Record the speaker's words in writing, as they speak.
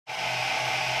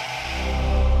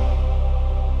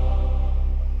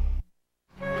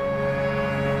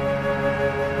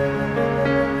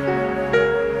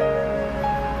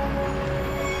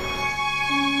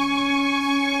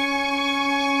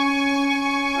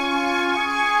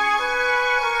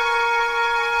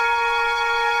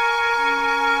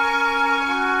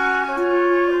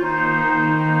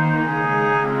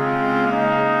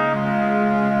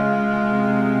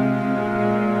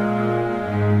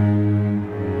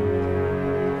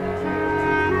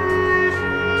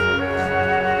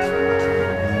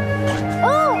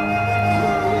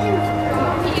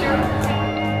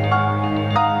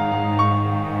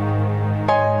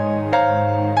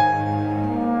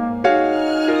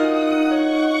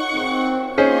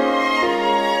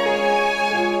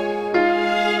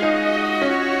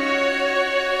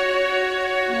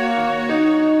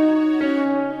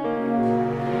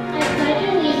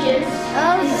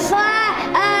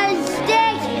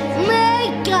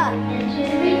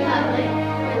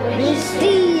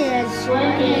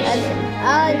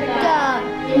Ada,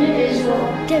 individual,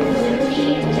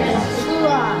 community,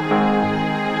 Yeshua.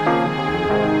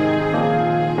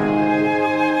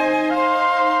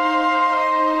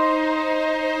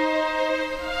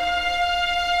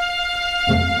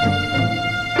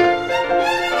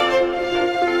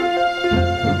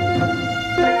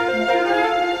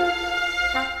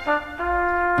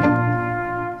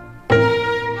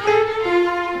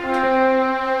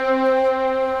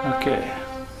 Okay.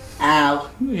 Ow.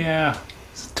 Yeah.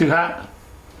 It's too hot.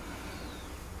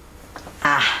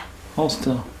 Ah. Hold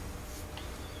still.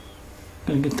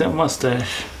 Gonna get that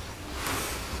mustache.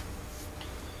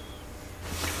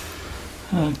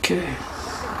 Okay.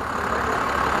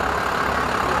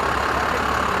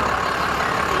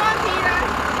 Come on, Peter.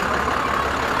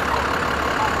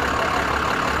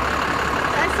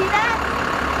 Did I see that?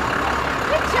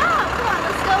 Good job. Come on,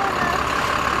 let's go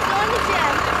in the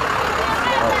gym.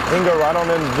 You can go right on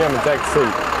in the gym and take a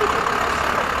seat.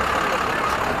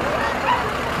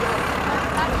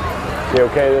 You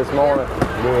okay this morning?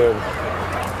 Good.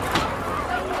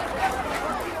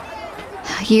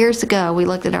 Years ago, we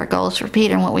looked at our goals for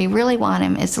Peter, and what we really want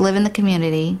him is to live in the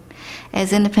community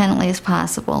as independently as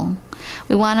possible.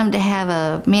 We want him to have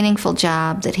a meaningful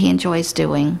job that he enjoys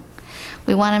doing.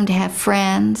 We want him to have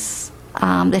friends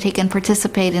that he can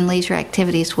participate in leisure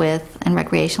activities with and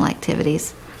recreational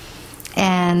activities.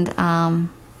 And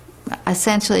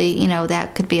essentially, you know,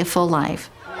 that could be a full life.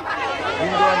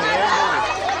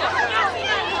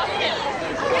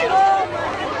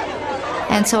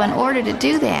 And so in order to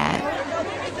do that,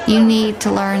 you need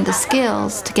to learn the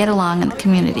skills to get along in the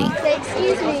community.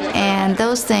 Excuse me. And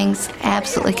those things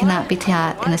absolutely cannot be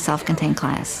taught in a self-contained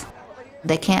class.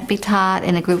 They can't be taught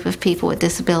in a group of people with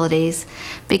disabilities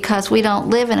because we don't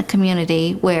live in a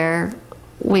community where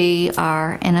we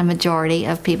are in a majority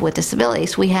of people with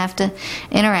disabilities. We have to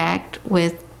interact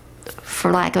with,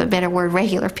 for lack of a better word,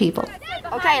 regular people.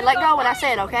 Okay, let go when I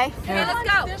say it, okay? Okay,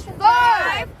 let's go.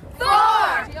 5,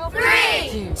 4,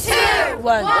 3, 2,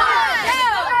 1.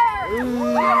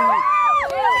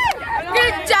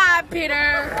 Good job,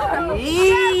 Peter.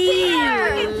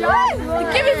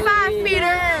 Give me 5,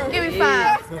 Peter. Give me 5.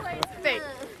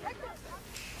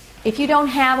 If you don't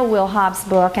have a Will Hobbs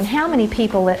book, and how many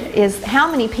people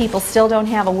still don't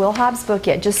have a Will Hobbs book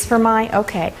yet? Just for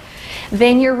okay.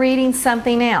 Then you're reading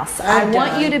something else. I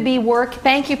want you to be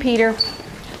thank you, Peter.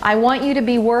 I want you to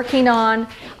be working on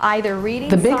either reading.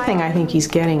 The big thing I think he's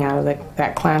getting out of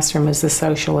that classroom is the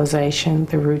socialization,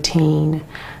 the routine,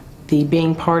 the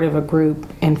being part of a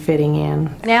group and fitting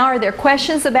in. Now, are there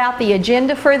questions about the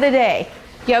agenda for the day?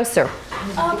 Yo, sir.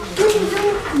 Can you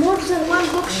do more than one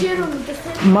book share on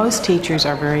the Most teachers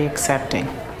are very accepting.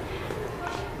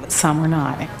 Some are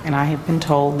not, and I have been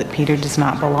told that Peter does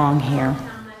not belong here.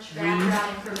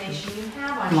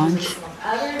 Lunch.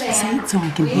 Say it so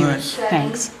I can hear it.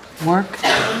 Thanks. Work.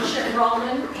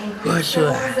 What's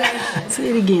that? Say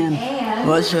it again.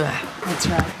 What's that? That's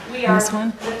right. We are This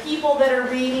one? the people that are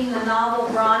reading the novel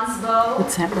Bronze Bow.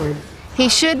 What's that word? He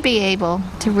should be able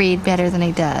to read better than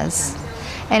he does.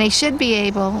 And he should be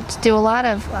able to do a lot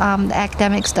of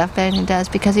academic stuff better than he does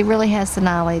because he really has the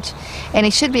knowledge. And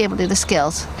he should be able to do the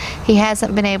skills. He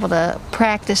hasn't been able to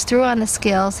practice through on the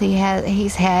skills.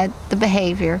 He's had the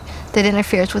behavior that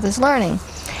interferes with his learning.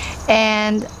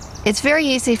 And it's very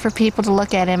easy for people to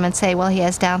look at him and say, well, he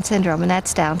has Down syndrome, and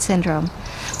that's Down syndrome.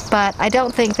 But I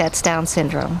don't think that's Down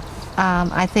syndrome.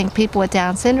 I think people with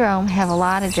Down syndrome have a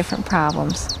lot of different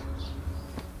problems.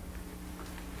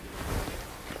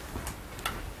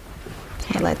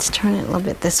 Okay, let's turn it a little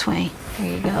bit this way.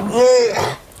 There you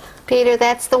go. Peter,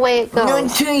 that's the way it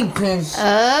goes.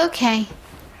 Okay.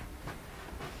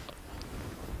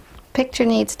 Picture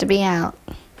needs to be out.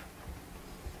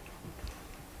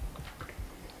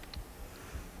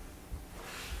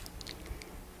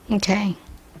 Okay.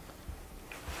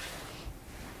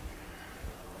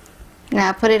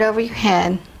 Now put it over your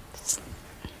head,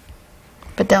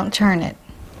 but don't turn it.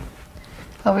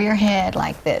 Over your head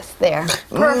like this. There.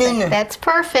 Perfect. That's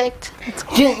perfect. That's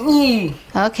cool.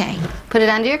 Okay. Put it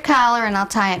under your collar and I'll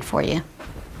tie it for you.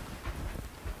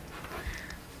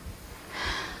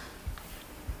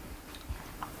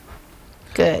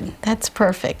 Good. That's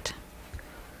perfect.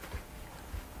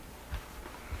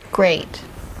 Great.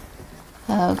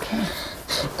 Okay.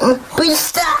 Please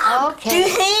stop.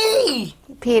 Okay.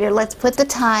 Peter, let's put the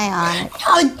tie on it.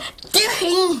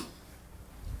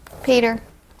 Peter,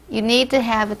 you need to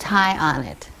have a tie on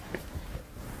it.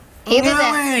 Either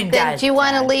that. Do you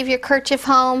want to leave your kerchief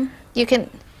home? You can.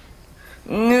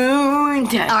 No.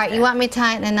 All right. You want me to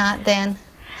tie it in a knot then?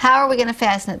 How are we going to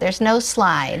fasten it? There's no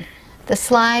slide. The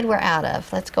slide we're out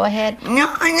of. Let's go ahead.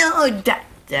 No,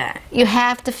 that. You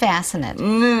have to fasten it.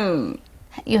 No.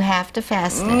 You have to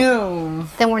fasten it. No.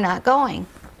 Then we're not going.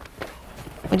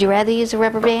 Would you rather use a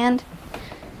rubber band?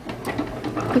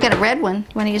 We got a red one.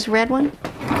 You want to use a red one?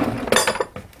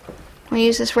 Want to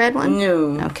use this red one?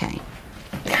 No. Okay.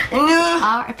 No.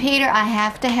 All right, Peter, I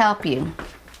have to help you.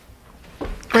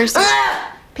 Where's the...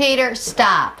 Peter,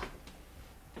 stop.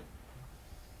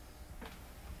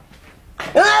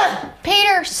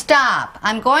 Peter, stop.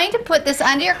 I'm going to put this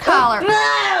under your collar.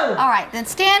 No. All right, then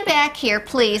stand back here,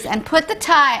 please, and put the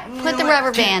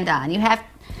rubber band on. You have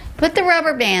put the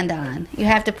rubber band on. You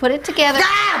have to put it together.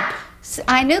 Stop.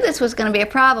 I knew this was going to be a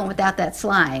problem without that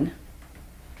slide.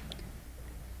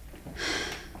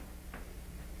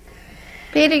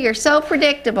 Peter, you're so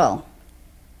predictable.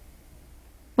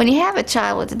 When you have a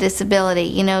child with a disability,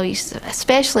 you know,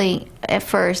 especially at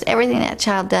first, everything that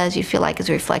child does you feel like is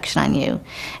a reflection on you.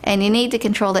 And you need to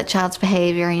control that child's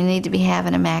behavior, and you need to be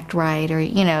having him act right, or,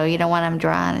 you know, you don't want him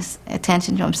drawing his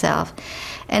attention to himself.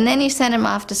 And then you send him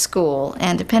off to school,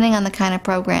 and depending on the kind of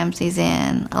programs he's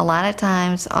in, a lot of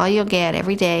times all you'll get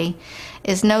every day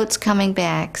is notes coming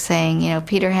back saying, you know,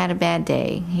 Peter had a bad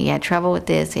day. He had trouble with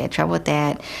this, he had trouble with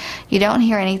that. You don't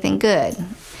hear anything good.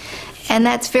 And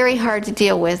that's very hard to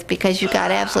deal with because you've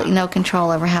got absolutely no control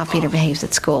over how Peter behaves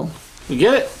at school. You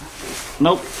get it?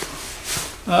 Nope.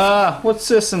 What's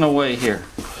this in the way here?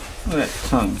 Look at that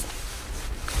tongue.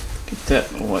 Get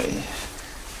that in the way.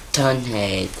 Tongue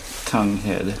head. Tongue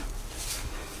head.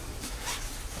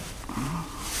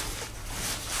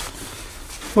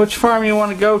 Which farm you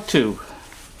want to go to?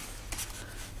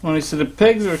 Want to see the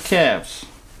pigs or calves?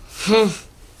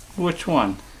 Which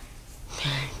one?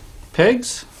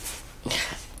 Pigs?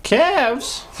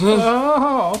 Calves?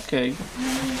 Oh, okay.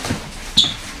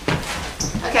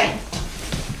 Okay.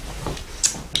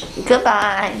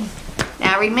 Goodbye.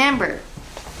 Now remember,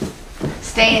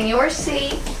 stay in your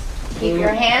seat, keep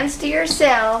your hands to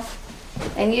yourself,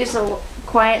 and use a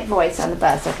quiet voice on the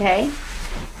bus, okay?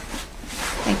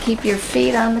 And keep your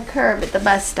feet on the curb at the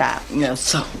bus stop. No,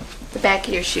 so. The back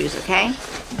of your shoes, okay?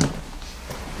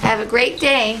 Have a great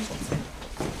day.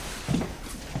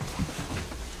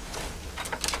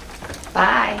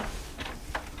 Bye.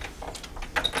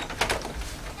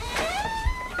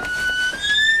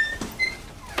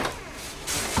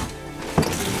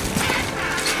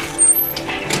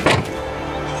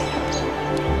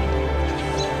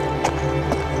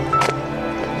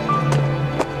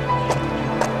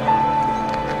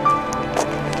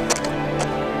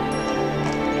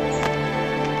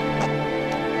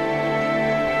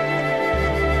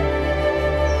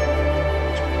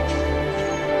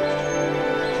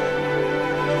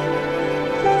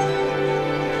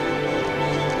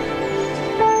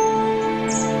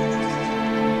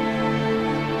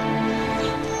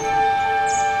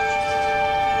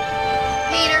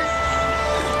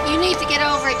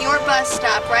 Bus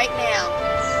stop right now.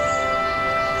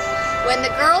 When the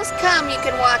girls come, you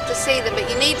can walk to see them, but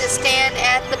you need to stand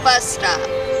at the bus stop.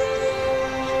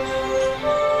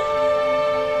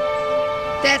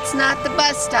 That's not the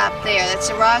bus stop there. That's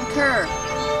the wrong curve.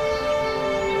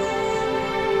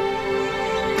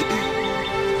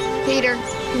 Peter,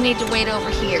 you need to wait over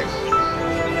here.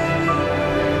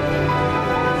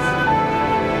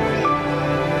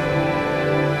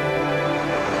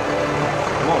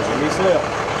 Come on, let me slip.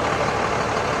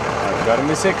 I've got in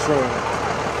my 6 room.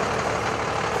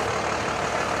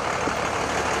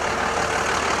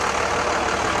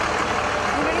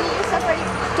 I'm gonna get your stuff ready.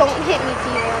 Don't hit me,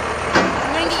 Peter.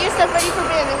 I'm gonna get your stuff ready for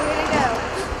bed and we're gonna go.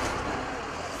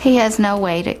 He has no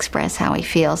way to express how he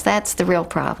feels. That's the real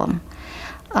problem.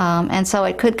 And so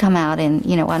it could come out in,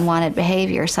 you know, unwanted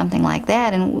behavior or something like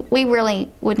that, and we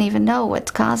really wouldn't even know what's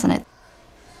causing it.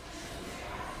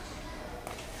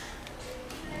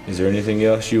 Is there anything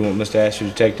else you want Mr. Asher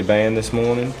to take to band this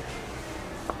morning?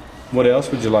 What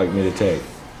else would you like me to take?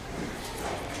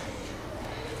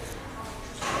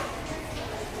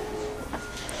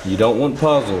 You don't want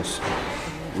puzzles,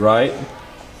 right?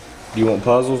 Do you want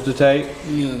puzzles to take?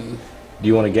 No. Do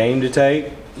you want a game to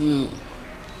take? No.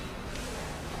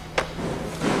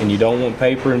 And you don't want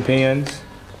paper and pens?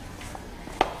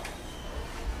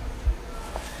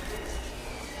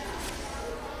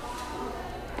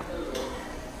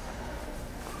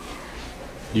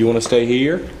 Do you want to stay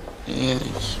here?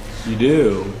 Yes. You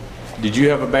do? Did you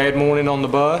have a bad morning on the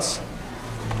bus?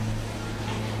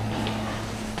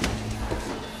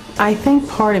 I think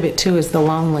part of it too is the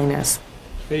loneliness.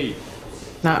 Pete.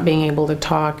 Not being able to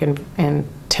talk and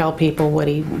tell people what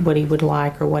he would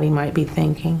like or what he might be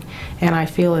thinking. And I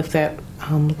feel if that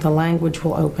the language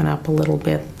will open up a little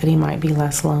bit, that he might be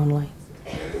less lonely.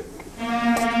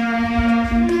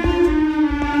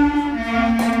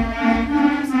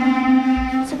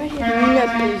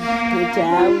 Sit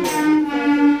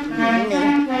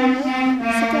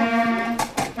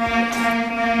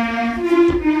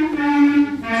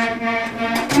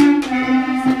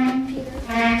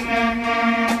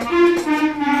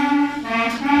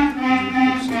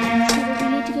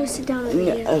down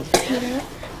over here.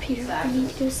 Peter, I need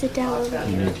to go sit down over here.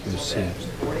 You need to go sit.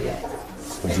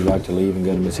 Would you like to leave and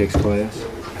go to Miss Hicks' class?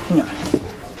 No.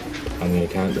 I'm going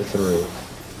to count to 3.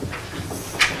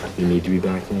 You need to be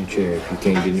back in your chair. If you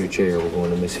can't get in your chair, we're going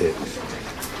to Miss Hicks.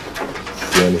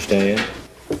 You understand?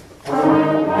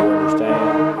 You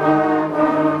understand?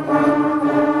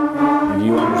 Do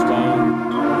you understand?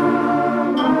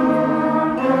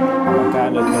 I'll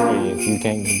count to 3. If you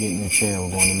can't get in your chair, we're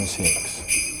going to Miss Hicks.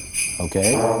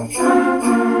 Okay? 1, 2, 3.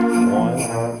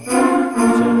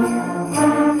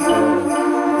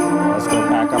 Let's go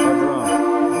back up our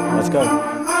drum. Let's go.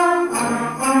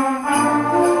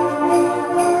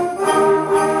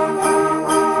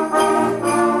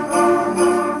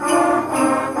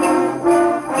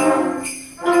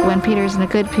 When Peter's in a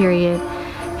good period,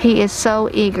 he is so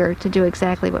eager to do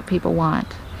exactly what people want.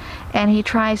 And he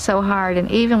tries so hard, and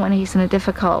even when he's in a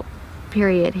difficult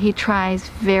period, he tries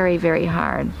very, very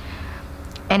hard.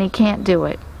 And he can't do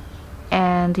it.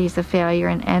 And he's a failure,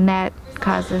 and that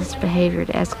causes behavior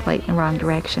to escalate in the wrong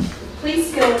direction.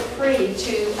 Please feel free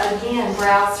to, again,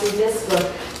 browse through this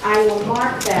book. I will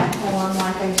mark that poem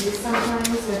like I do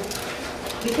sometimes,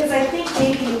 because I think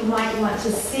maybe you might want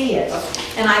to see it.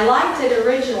 And I liked it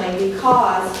originally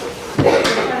because in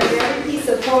front of every piece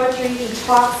of poetry he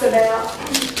talks about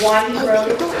why he wrote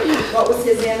it, what was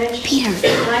his image. Peter.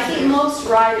 And I think most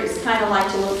writers kind of like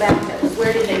to look back at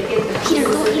where did they get the pieces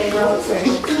that they wrote.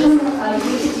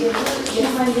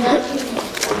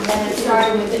 And it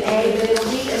started with an A, but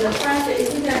it'll be in the front.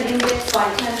 Isn't there an index by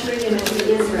country? And it'll be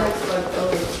Israel.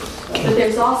 But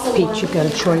there's also Pete, you've got a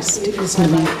choice to listen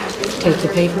to me. Take the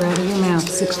paper out of your mouth.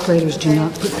 6th graders do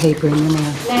not put paper in your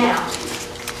mouth. Now,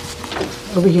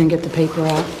 Over here and get the paper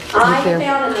out. I Right there.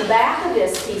 found in the back of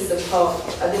this piece of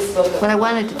this book. What I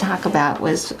wanted to talk about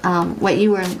was what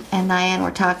you and Diane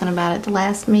were talking about at the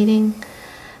last meeting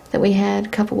that we had a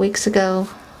couple weeks ago.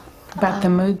 About the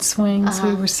mood swings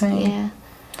we were saying. Yeah.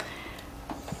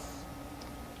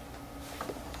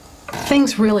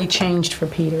 Things really changed for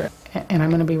Peter, and I'm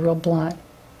going to be real blunt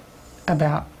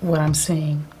about what I'm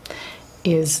seeing,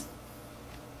 is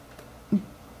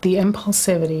the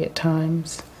impulsivity at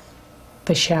times,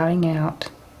 the shouting out,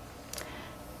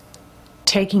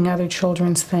 taking other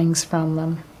children's things from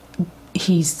them.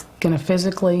 He's going to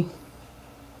physically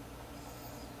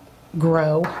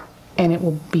grow, and it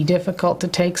will be difficult to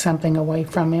take something away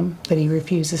from him that he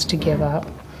refuses to give up.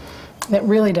 That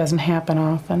really doesn't happen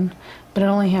often, but it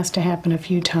only has to happen a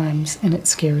few times, and it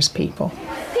scares people.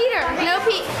 Peter,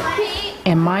 Pete.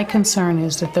 And my concern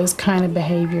is that those kind of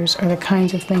behaviors are the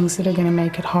kinds of things that are going to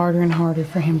make it harder and harder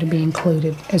for him to be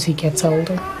included as he gets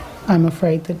older. I'm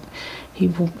afraid that he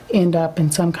will end up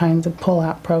in some kinds of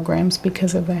pull-out programs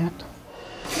because of that.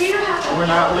 We're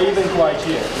not leaving quite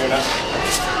yet. You're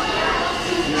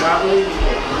not leaving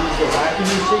yet. You go back in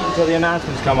your seat until the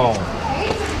announcements come on.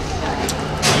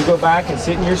 You go back and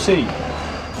sit in your seat.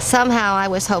 Somehow I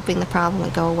was hoping the problem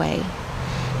would go away.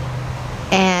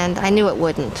 And I knew it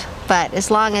wouldn't. But as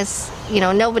long as,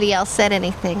 nobody else said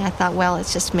anything, I thought, well,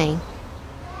 it's just me.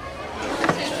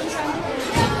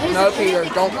 No, Peter,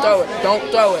 don't throw it. Don't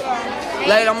throw it.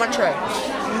 Lay it on my tray.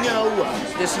 No.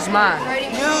 This is mine.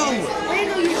 No.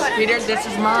 Peter, this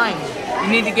is mine.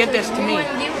 You need to give this to me.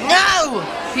 No.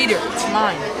 Peter, it's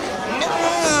mine.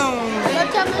 No.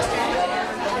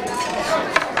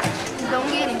 Don't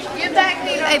get him. Get back,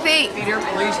 Peter. Hey, Pete. Peter,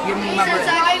 please give me my bread.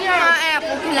 I gave you my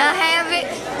apple. Can I have it?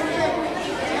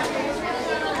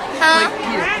 Huh?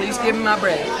 Peter, please give me my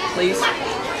bread. Please.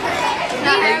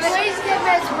 Please give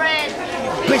us bread.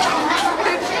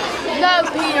 No,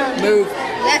 Peter. Move.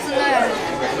 That's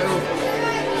enough. Move.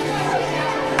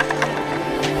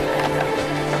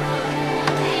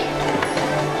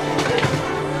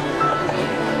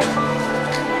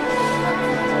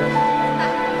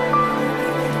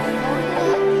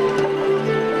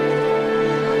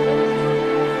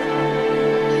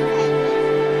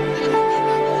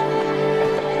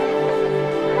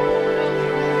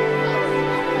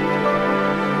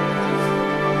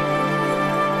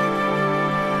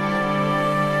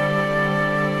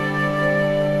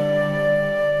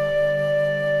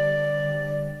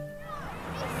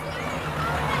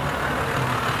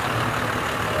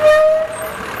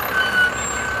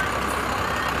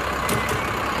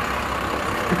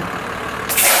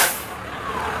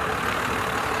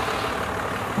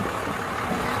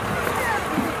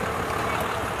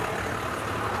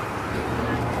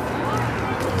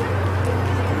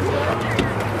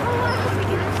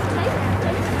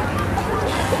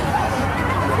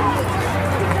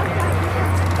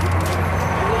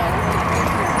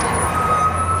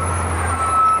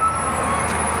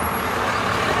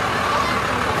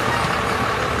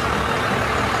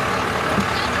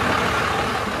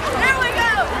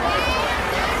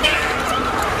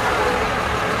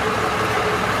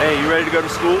 Hey, you ready to go to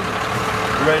school?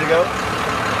 You ready to go?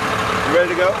 You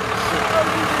ready to go?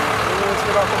 Let's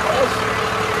get off the bus.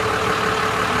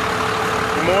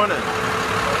 Good morning.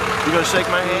 You gonna shake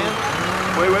my hand?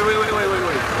 Wait. Look at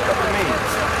me.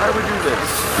 How do we do this?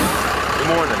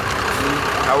 Good morning.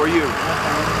 How are you?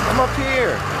 I'm up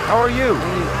here. How are you?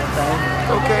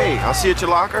 Okay. I'll see you at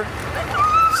your locker.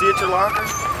 See you at your locker.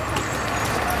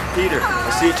 Peter,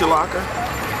 I'll see you at your locker.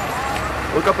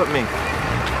 Look up at me.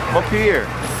 I'm up here.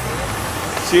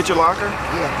 See you at your locker?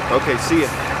 Yeah. Okay, see ya.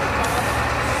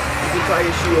 You can tie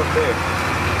your shoe up there.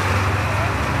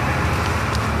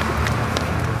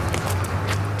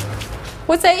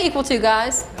 What's A equal to,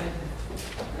 guys?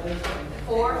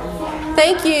 4.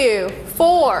 Thank you.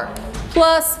 4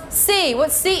 plus C.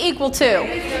 What's C equal to?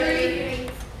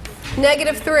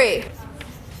 -3.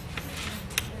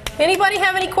 Anybody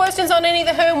have any questions on any of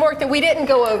the homework that we didn't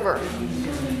go over?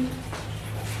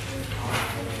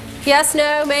 Yes,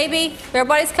 no, maybe?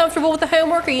 Everybody's comfortable with the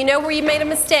homework, or you know where you made a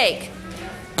mistake?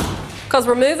 Because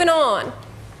we're moving on.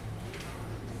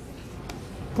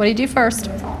 What do you do first?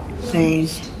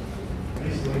 6.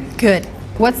 Good.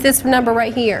 What's this number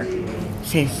right here?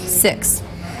 6. 6.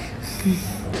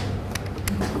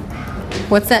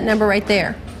 What's that number right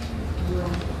there?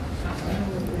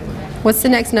 What's the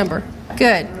next number?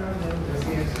 Good.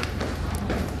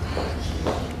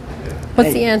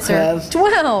 What's the answer?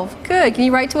 12. Good. Can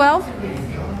you write 12?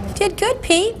 You did good,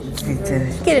 Pete. You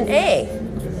get an A.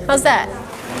 How's that?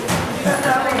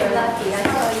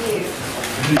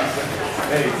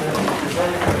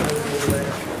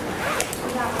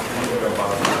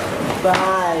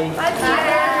 Bye.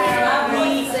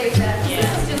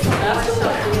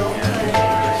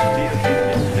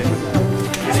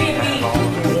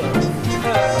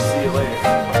 See you later.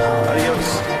 Adios.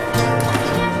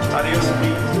 Adios,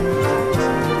 Pete.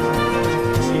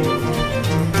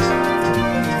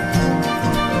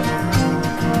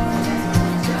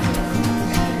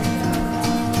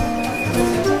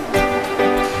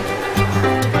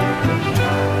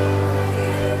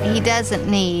 He doesn't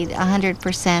need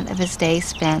 100% of his day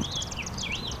spent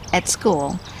at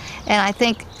school. And I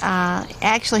think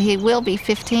actually he will be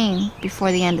 15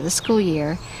 before the end of the school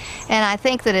year. And I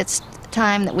think that it's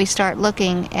time that we start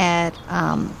looking at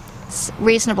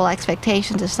reasonable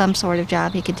expectations of some sort of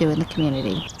job he could do in the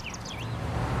community.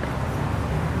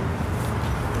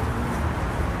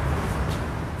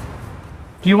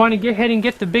 Do you want to get ahead and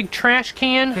get the big trash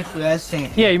can?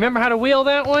 Yeah, you remember how to wheel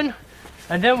that one?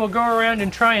 And then we'll go around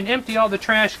and try and empty all the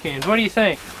trash cans. What do you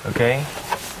think? Okay.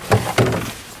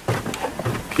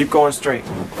 Keep going straight.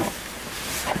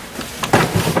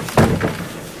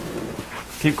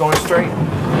 Keep going straight.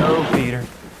 No, Peter.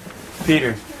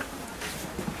 Peter.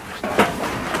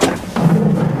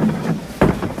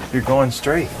 You're going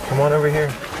straight. Come on over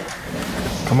here.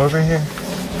 Come over here.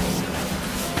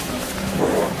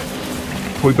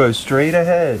 We go straight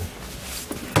ahead.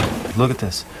 Look at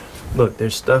this. Look,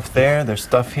 there's stuff there, there's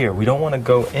stuff here. We don't want to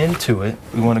go into it,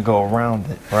 we want to go around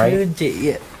it, right?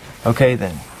 Yeah. Okay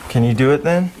then. Can you do it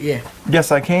then? Yeah.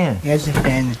 Yes, I can. Yes, I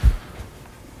can.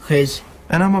 Chris.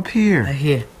 And I'm up here. Right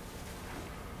here.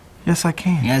 Yes, I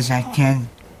can. Yes, I can.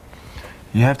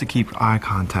 You have to keep eye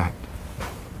contact.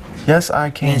 Yes, I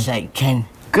can. Yes, I can.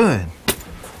 Good.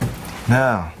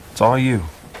 Now, it's all you.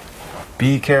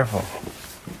 Be careful.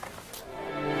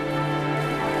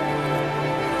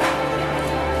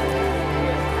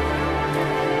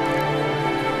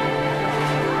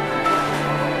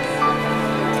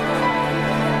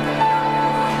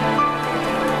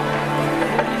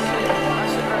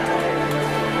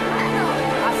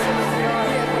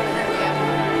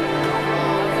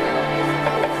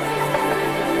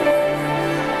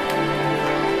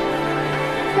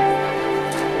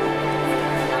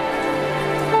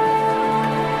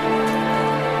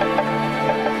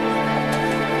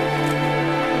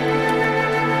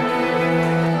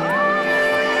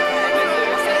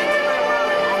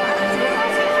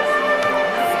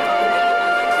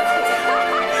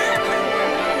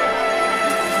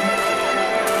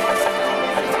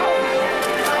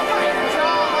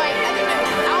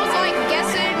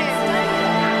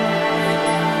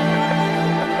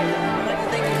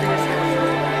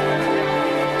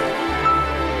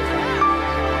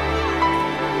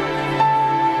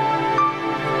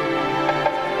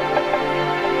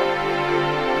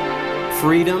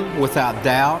 Freedom without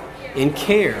doubt, and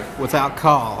care without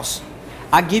cause.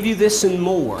 I give you this and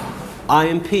more. I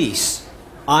am peace.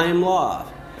 I am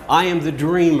love. I am the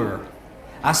dreamer.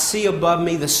 I see above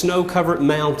me the snow-covered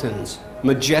mountains,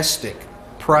 majestic,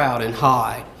 proud, and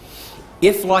high.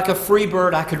 If like a free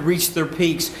bird I could reach their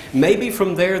peaks, maybe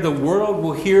from there the world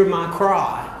will hear my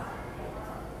cry.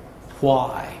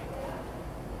 Why?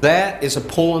 That is a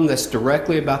poem that's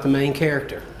directly about the main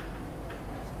character.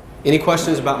 Any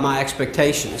questions about my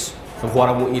expectations of what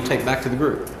I want you to take back to the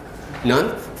group?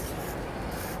 None?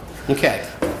 Okay,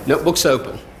 notebook's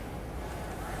open.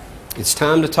 It's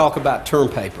time to talk about term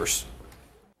papers.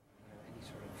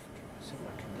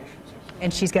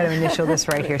 And she's got to initial this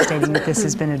right here, stating that this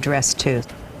has been addressed too.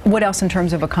 What else in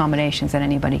terms of accommodations that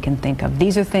anybody can think of?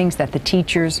 These are things that the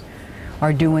teachers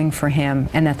are doing for him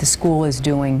and that the school is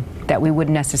doing that we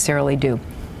wouldn't necessarily do.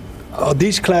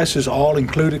 These classes all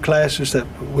included classes that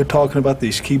we're talking about,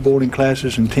 these keyboarding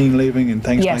classes and teen living and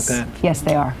things like that? Yes,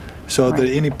 they are. So right. are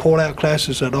there any pull-out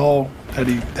classes at all that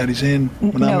he's in?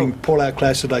 When No. I mean pull-out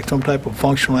classes, like some type of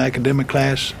functional academic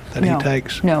class that he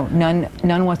takes? No,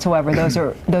 none whatsoever. Those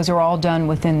are all done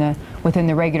within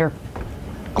the regular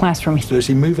classroom. Does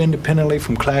he move independently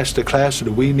from class to class, or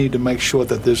do we need to make sure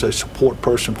that there's a support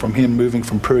person from him moving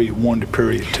from period 1 to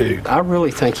period 2? I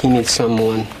really think he needs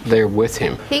someone there with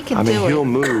him. He can I mean, do he'll it.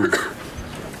 move.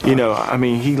 You know, I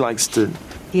mean, he likes to.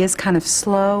 He is kind of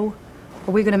slow.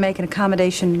 Are we going to make an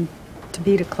accommodation to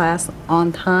be to class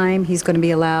on time? He's going to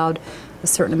be allowed a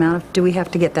certain amount of. Do we have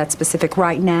to get that specific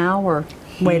right now, or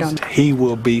wait on? He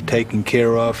will be taken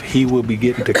care of. He will be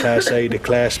getting to Class A to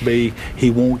Class B. He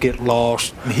won't get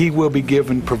lost. He will be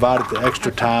given, provided the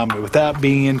extra time, without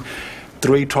being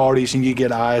 3 tardies and you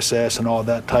get ISS and all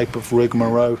that type of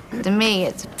rigmarole. To me,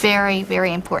 it's very,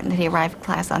 very important that he arrive at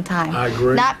class on time. I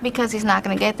agree. Not because he's not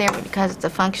going to get there, but because it's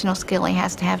a functional skill he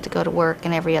has to have to go to work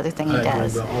and every other thing he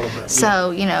does. I agree with all of that.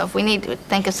 So, you know, if we need to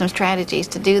think of some strategies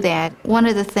to do that, one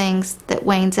of the things that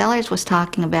Wayne Zellers was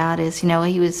talking about is, you know,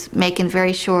 he was making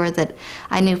very sure that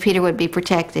I knew Peter would be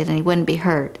protected and he wouldn't be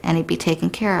hurt and he'd be taken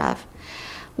care of.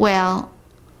 Well,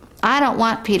 I don't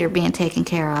want Peter being taken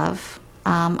care of.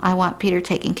 I want Peter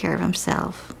taking care of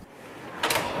himself.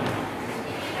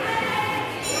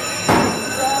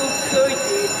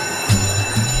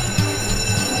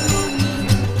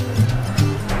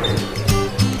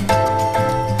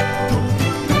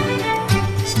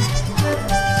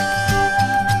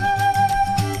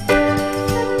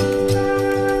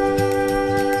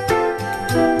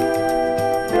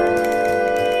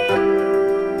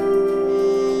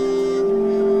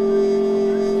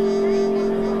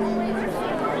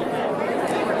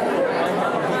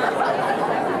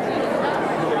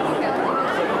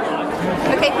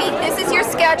 Okay, Pete, this is your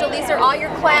schedule. These are all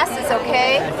your classes,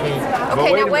 okay?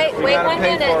 Okay, now wait 1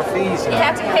 minute. You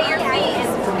have to pay your fees.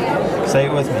 Say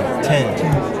it with me. 10,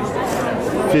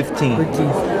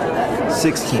 15,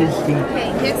 16, Okay,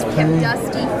 next we have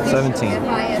Dusty. 17,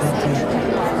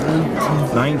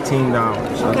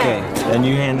 $19. Okay, then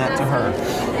you hand that to her.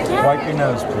 Wipe your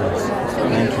nose, please.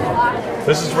 Thank you.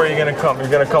 This is where you're gonna come.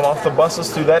 You're gonna come off the buses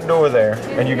through that door there,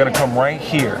 and you're gonna come right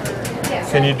here.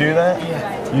 Can you do that?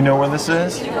 Yeah. You know where this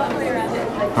is?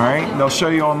 All right. They'll show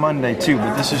you on Monday too,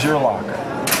 but this is your locker.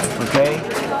 Okay.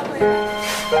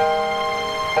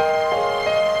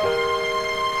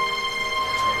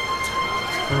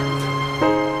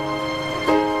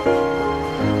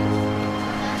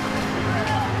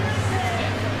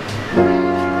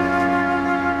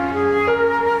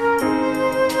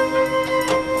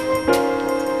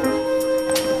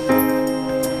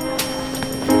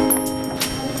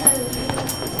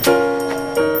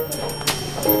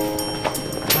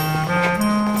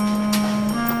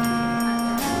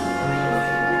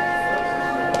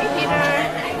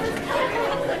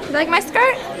 You like my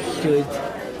skirt? Good.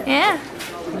 Yeah.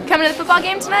 Coming to the football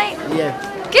game tonight? Yeah.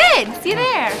 Good. See you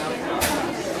there.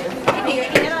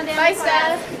 Bye,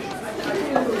 Steph.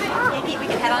 Hey, Pete, we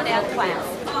can head on down to class.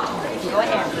 Go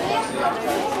ahead.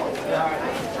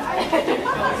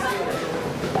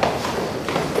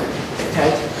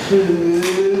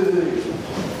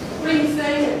 What are you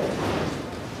saying?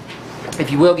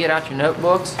 If you will, get out your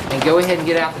notebooks and go ahead and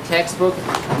get out the textbook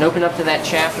and open up to that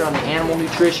chapter on the animal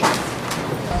nutrition.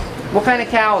 What kind of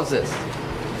cow is this?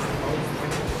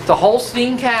 It's a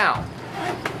Holstein cow.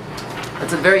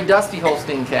 It's a very dusty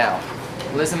Holstein cow.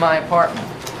 Lives in my apartment.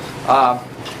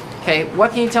 Okay,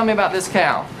 what can you tell me about this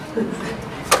cow?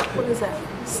 What is that?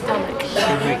 Stomach.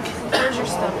 Where's your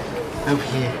stomach? Over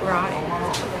here. Right.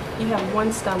 You have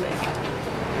one stomach.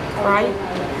 Right?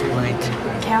 Right.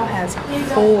 A cow has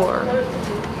 4.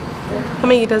 How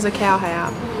many does a cow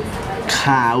have?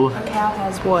 Cow. A cow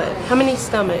has what? How many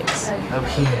stomachs? Over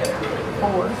here.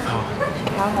 4. A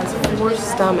cow has 4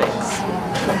 stomachs.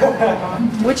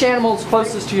 Which animal is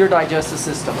closest to your digestive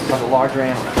system of the larger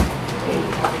animal?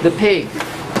 The pig.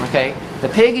 Okay? The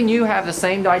pig and you have the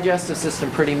same digestive system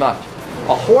pretty much.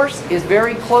 A horse is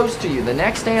very close to you. The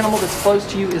next animal that's close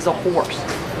to you is a horse.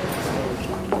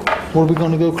 What are we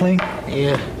gonna go clean?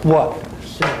 Yeah. What?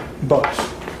 Bus.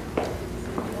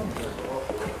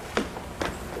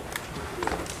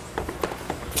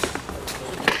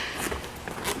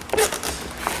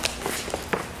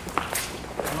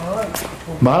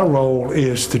 My role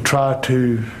is to try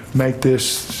to make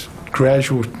this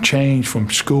gradual change from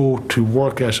school to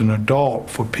work as an adult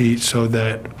for Pete, so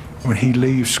that when he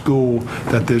leaves school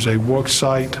that there's a work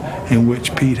site in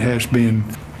which Pete has been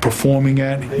performing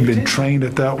at, been trained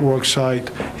at that work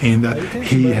site, and that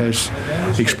he has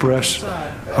expressed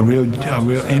a real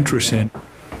interest in.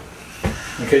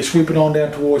 Okay, sweep it on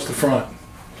down towards the front.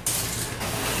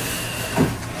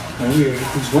 And we get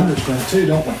these windows done too,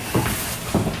 don't we?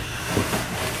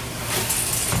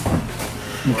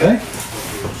 Okay,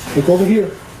 look over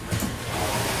here.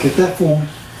 Get that for me.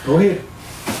 Go ahead.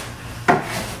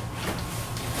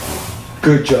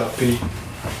 Good job, Pete.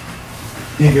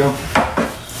 Here you go.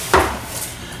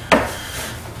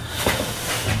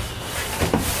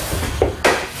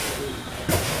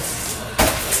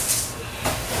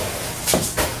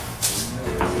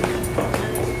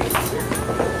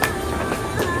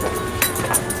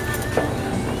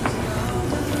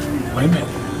 Wait a minute.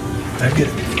 I get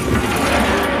it.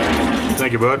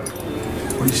 Thank you, bud.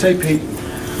 What do you say, Pete?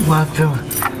 Welcome.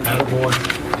 Attaboy.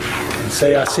 And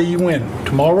say I see you in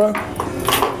tomorrow.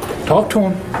 Talk to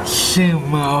him. See you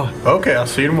tomorrow. Okay, I'll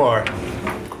see you tomorrow.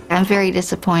 I'm very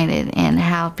disappointed in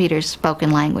how Peter's spoken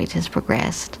language has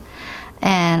progressed,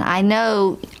 and I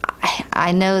know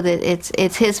that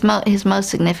it's his most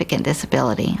significant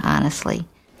disability, honestly.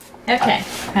 Okay,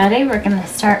 ready? We're gonna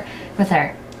start with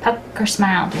our pucker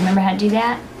smile. Do you remember how to do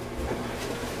that?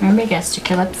 Remember, you gotta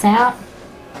stick your lips out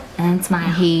and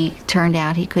smile. He turned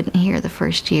out he couldn't hear the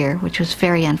first year, which was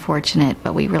very unfortunate,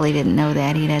 but we really didn't know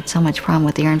that. He'd had so much problem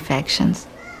with ear infections.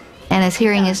 And his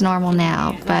hearing is normal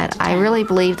now, but I really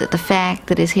believe that the fact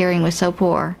that his hearing was so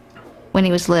poor when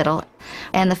he was little,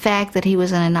 and the fact that he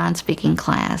was in a non-speaking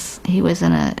class,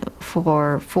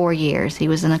 for 4 years, he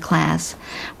was in a class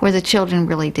where the children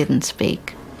really didn't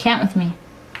speak. Count with me.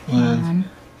 1,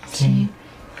 2,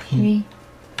 3,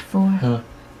 4,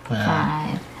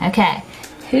 5. Okay.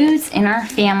 Who's in our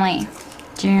family?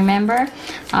 Do you remember?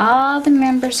 All the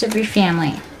members of your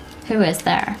family. Who is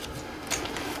there?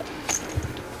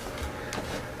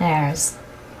 There's.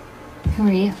 Who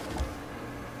are you?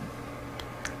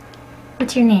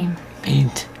 What's your name?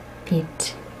 Pete.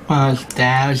 Pete.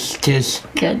 Gwazdauskas.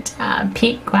 Good job.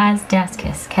 Pete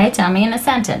Gwazdauskas. Okay, tell me in a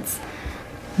sentence.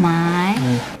 My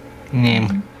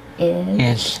Name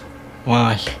is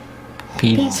was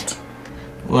Pete.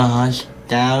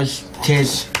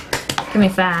 Gwazdauskas. Give me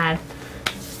 5.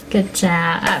 Good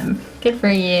job. Good for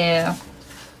you.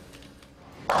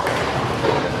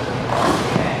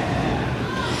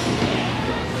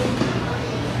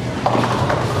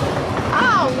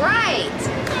 All right.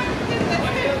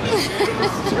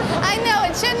 I know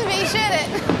it shouldn't be, should it?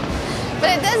 But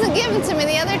it doesn't give it to me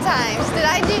the other times. Did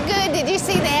I do good? Did you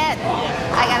see that?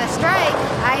 I got a strike.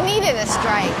 I needed a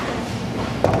strike.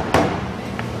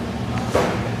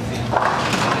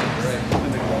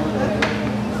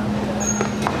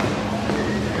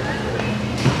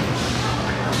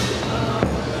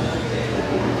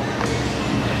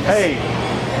 Hey.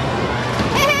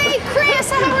 Hey, Chris,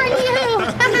 how are you?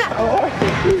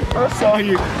 I saw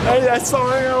you. I saw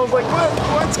her and I was like,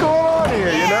 what's going on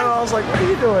here? You know, I was like, what are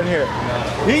you doing here?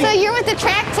 So you're with the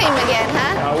track team again,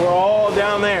 huh? We're all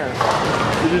down there.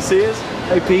 Did you see us?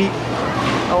 Hey, Pete.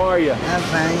 How are you? I'm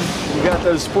fine. You got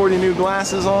those sporty new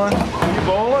glasses on? Are you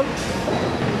bowling?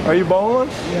 Are you bowling?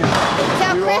 Yeah.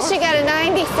 Tell Chris you got a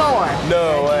 94.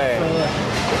 No way.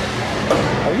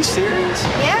 Are you serious?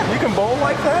 Yeah. You can bowl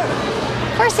like that?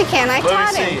 Of course he can. I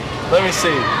taught him. Let me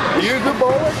see. Are you a good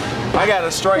bowler? I got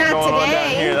a strike Not going on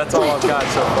down today. here. That's all I've got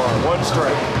so far. 1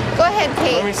 strike. Go ahead,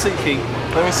 Pete. Let me see, Pete.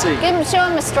 Let me see. Show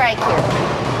him a strike here.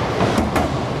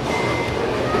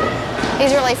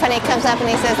 He's really funny. He comes up and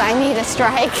he says, I need a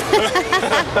strike.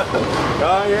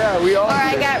 Oh, yeah, we all Or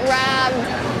I do. got robbed.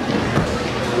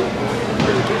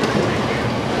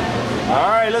 All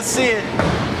right, let's see it.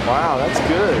 Wow, that's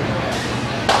good.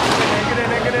 Get in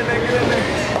there, get in there, get in there.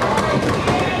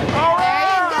 All right.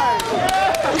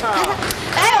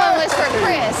 That one was for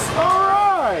Chris.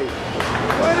 All right.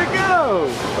 Way to go.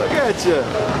 Look at you.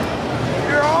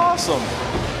 You're awesome.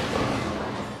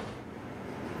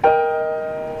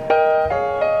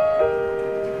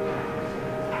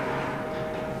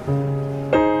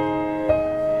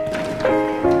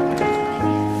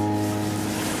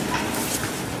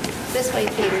 This way,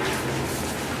 Peter.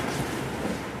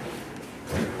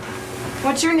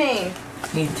 What's your name?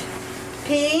 Pete.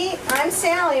 Pete. I'm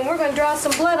Sally, and we're going to draw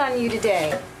some blood on you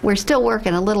today. We're still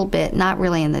working a little bit, not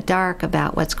really in the dark,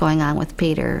 about what's going on with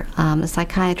Peter. The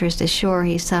psychiatrist is sure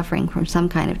he's suffering from some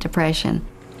kind of depression.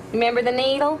 Remember the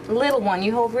needle? The little one.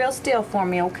 You hold real still for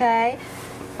me, okay?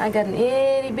 I got an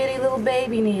itty-bitty little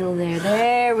baby needle there.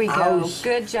 There we go.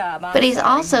 Good job. But he's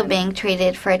also being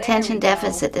treated for attention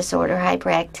deficit disorder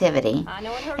hyperactivity,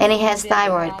 and he has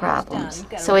thyroid problems,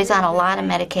 so he's on a lot of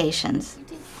medications.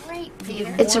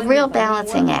 It's a real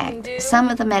balancing act. Some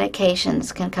of the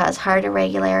medications can cause heart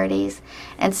irregularities,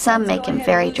 and some make him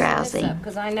very drowsy.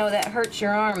 Because I know that hurts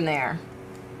your arm there.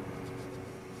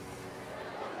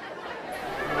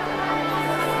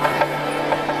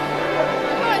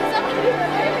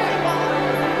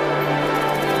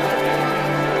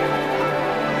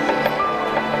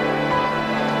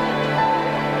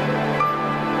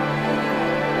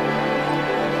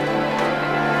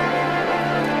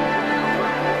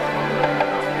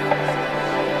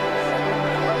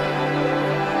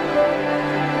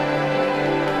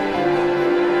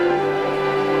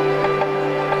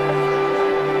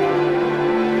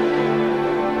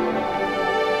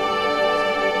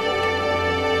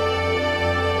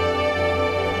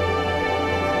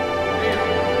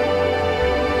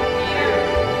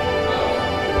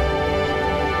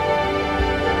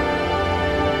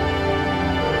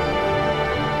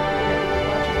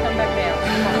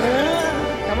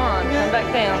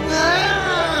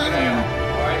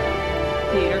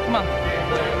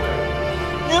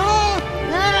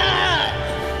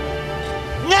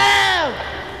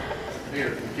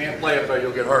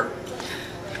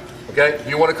 Okay,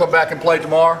 you want to come back and play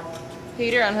tomorrow?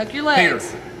 Peter, unhook your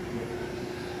legs.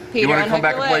 Peter, you want to come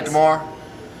back and play tomorrow?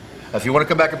 If you want to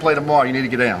come back and play tomorrow, you need to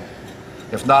get down.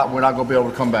 If not, we're not going to be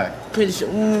able to come back. Please,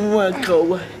 one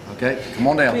go. Okay, come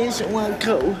on down. Please, one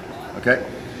go. Okay.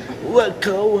 One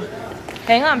go.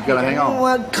 Hang on. You gotta hang on.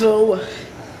 One go.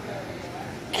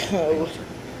 Go.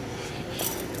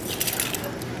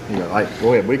 You go. All right,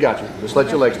 go ahead. We got you. Just let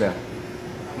your legs down.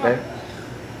 Okay.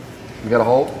 You got a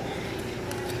hold.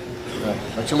 All right.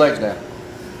 Let your legs down.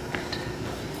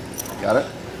 Got it.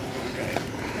 There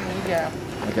you go.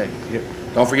 Okay. Here.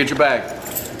 Don't forget your bag.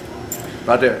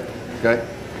 Right there. Okay.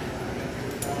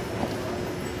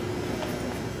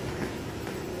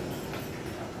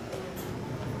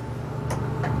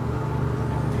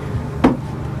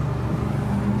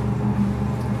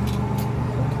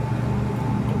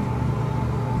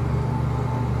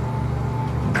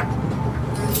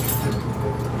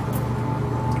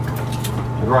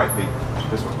 Right, Pete.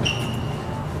 This way.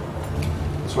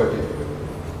 This way, Pete.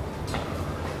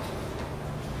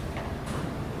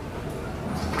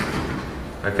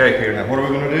 Okay, Peter, now what are we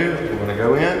going to do? We're going to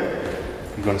go in,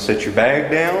 you're going to set your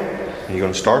bag down, and you're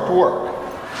going to start to work.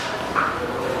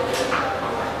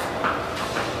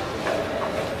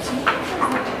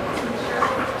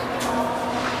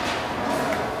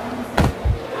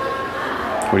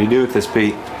 What do you do with this,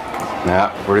 Pete?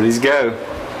 Now, where do these go?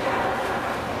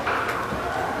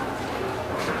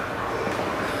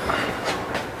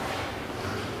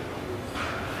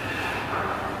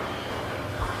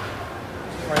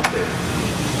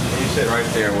 Sit right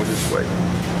there and we'll just wait.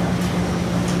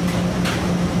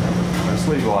 Let's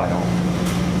leave the light on.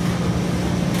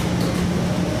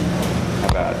 How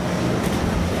about it?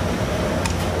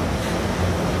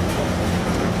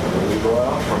 We'll go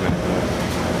out for a minute.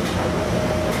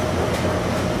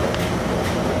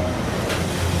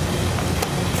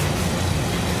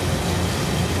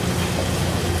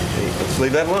 Hey, let's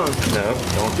leave that alone. No,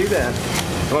 don't do that.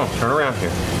 Come on, turn around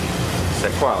here.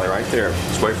 Sit quietly right there.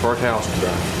 Let's wait for our towels to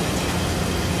dry.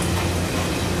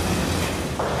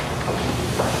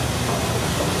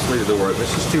 Leave the door open.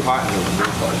 It's just too hot in the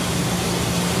door part.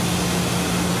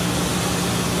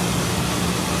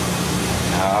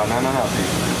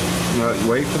 No, you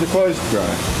wait for the clothes to dry.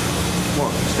 Come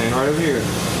on, stand right over here.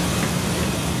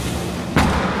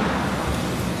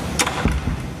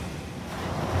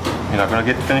 You're not going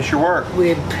to get to finish your work.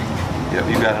 Yep,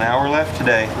 you've got an hour left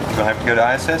today. You're going to have to go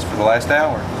to ISS for the last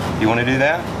hour. You want to do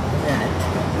that?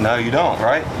 No, you don't,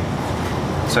 right?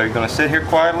 So you're going to sit here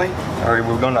quietly, or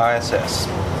we're going to ISS?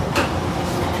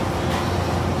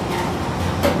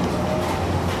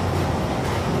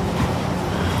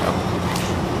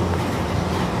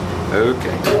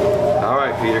 Okay. All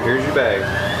right, Peter, here's your bag.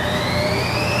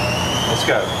 Let's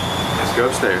go. Let's go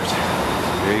upstairs.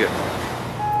 There you go.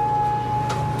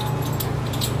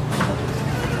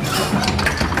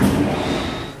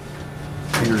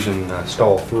 Peter's in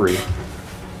stall 3.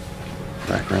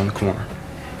 Back around the corner.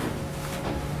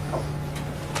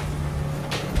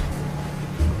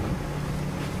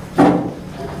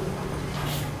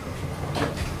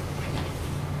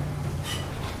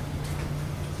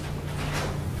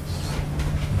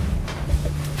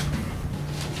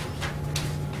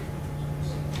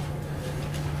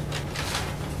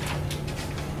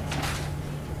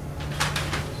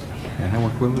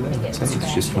 Where were they? It's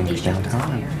just when he's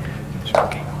downtown. All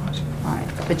right.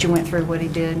 But you went through what he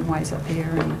did and why he's up here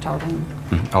and you told him.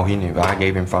 Oh, he knew. I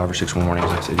gave him 5 or 6 warnings.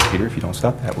 I said, Peter, if you don't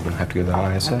stop that, we're going to have to go to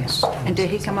the ISS. And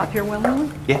did he come up here willingly?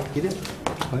 Yeah, he did.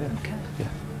 Oh, yeah. Okay. Yeah.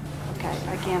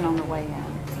 Okay. Again on the way in.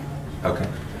 Okay,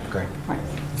 great. Right.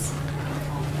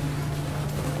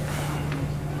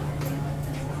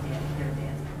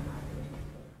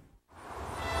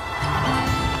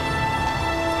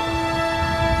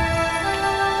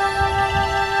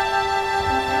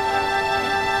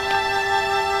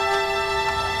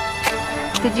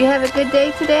 Did you have a good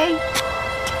day today?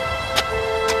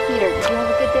 Peter, did you have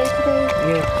a good day today?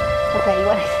 Yeah. Okay, you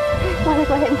want to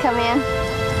go ahead and come in?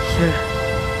 Sure.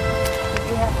 Did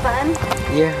you have fun?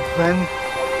 Yeah, fun.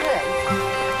 Good.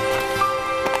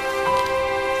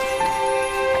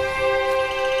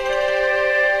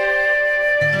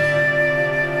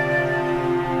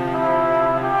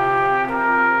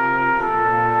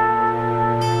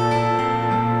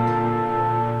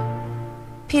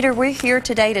 Peter, we're here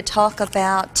today to talk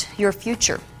about your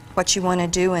future, what you want to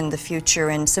do in the future,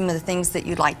 and some of the things that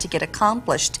you'd like to get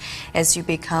accomplished as you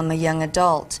become a young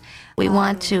adult. We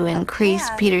want to increase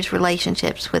Peter's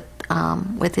relationships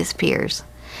with his peers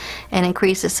and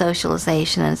increase his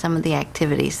socialization and some of the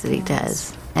activities that he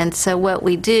does. And so what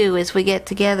we do is we get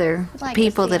together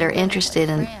people that are interested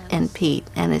in Pete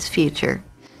and his future.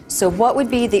 So what would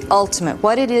be the ultimate?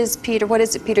 What is it, Peter,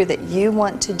 that you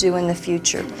want to do in the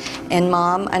future? And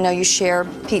Mom, I know you share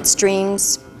Pete's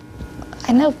dreams.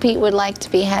 I know Pete would like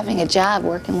to be having a job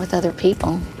working with other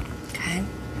people. Okay.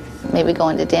 Maybe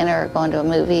going to dinner or going to a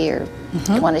movie or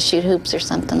going to shoot hoops or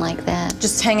something like that.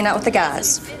 Just hanging out with the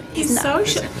guys. He's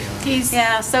social. He's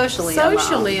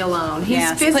socially alone. He's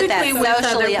Yes, put that physically with other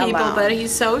socially people, alone. but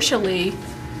he's socially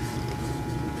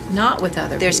not with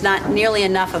other There's people. not nearly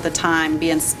enough of the time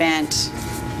being spent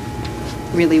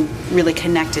really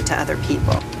connected to other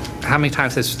people. How many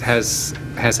times has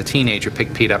a teenager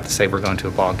picked Pete up to say we're going to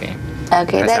a ball game?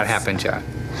 Okay, Has that that's- happened yet?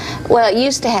 Well, it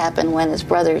used to happen when his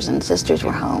brothers and sisters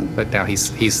were home. But now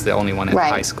he's the only one in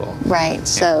Right. high school. Right,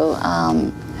 so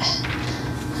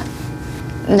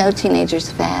no teenagers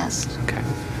have asked. Okay.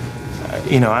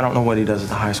 I don't know what he does at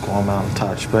the high school. I'm out of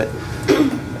touch, but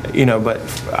but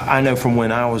I know from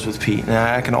when I was with Pete, and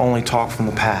I can only talk from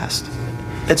the past.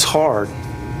 It's hard,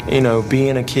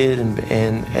 being a kid,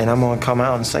 and I'm gonna come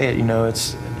out and say it.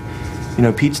 It's,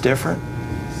 Pete's different,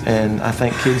 and I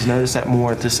think kids notice that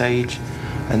more at this age,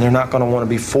 and they're not gonna want to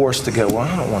be forced to go. Well,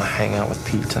 I don't want to hang out with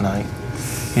Pete tonight.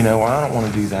 I don't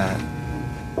want to do that.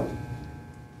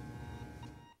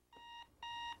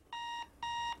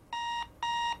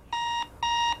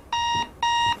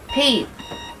 Pete,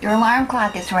 your alarm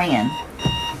clock is ringing.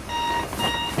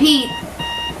 Pete,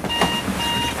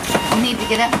 you need to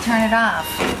get up and turn it off.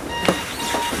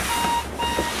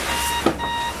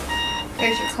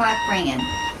 There's your clock ringing.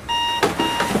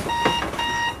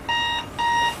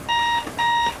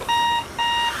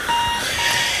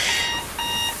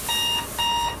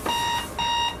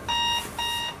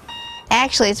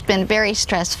 Actually, it's been very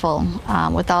stressful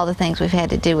with all the things we've had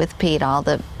to do with Pete, all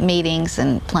the meetings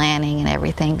and planning and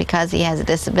everything, because he has a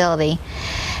disability.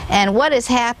 And what has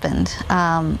happened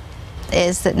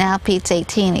is that now Pete's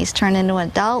 18, he's turned into an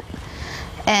adult,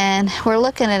 and we're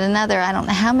looking at another, I don't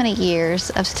know how many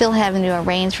years of still having to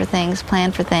arrange for things,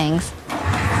 plan for things.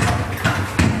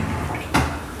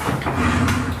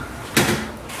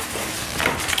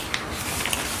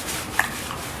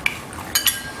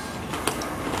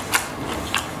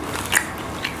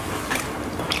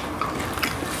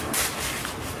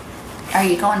 Are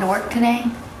you going to work today?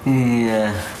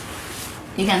 Yeah.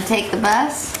 You gonna take the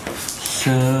bus?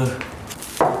 Sure.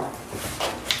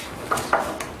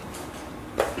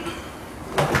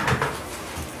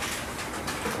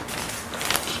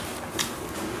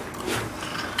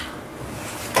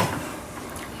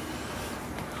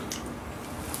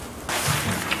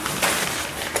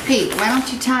 Pete, why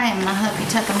don't you tie him and I'll help you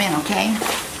tuck him in, okay?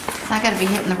 I gotta be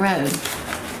hitting the road.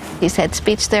 He's had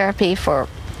speech therapy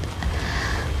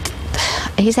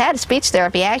he's had speech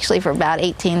therapy actually for about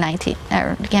 18, 19,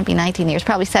 or it can't be 19 years,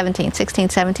 probably 16,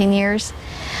 17 years.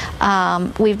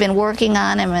 We've been working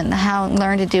on him and how to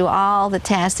learn to do all the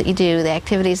tasks that you do, the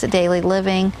activities of daily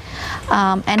living,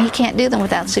 and he can't do them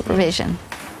without supervision.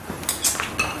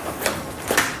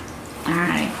 All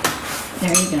right,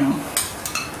 there you go.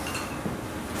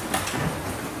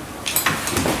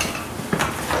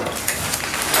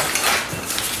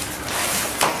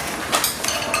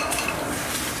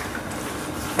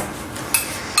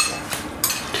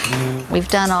 We've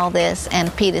done all this,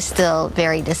 and Pete is still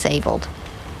very disabled.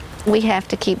 we have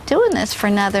to keep doing this for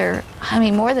another, I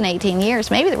mean, more than 18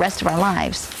 years, maybe the rest of our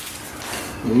lives.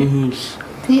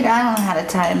 Pete, I don't know how to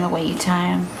tie him the way you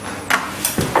tie him.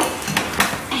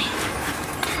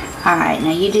 All right,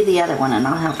 now you do the other one and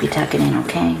I'll help you tuck it in,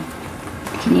 okay?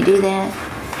 Can you do that?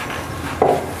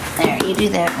 There, you do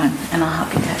that one and I'll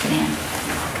help you tuck it in.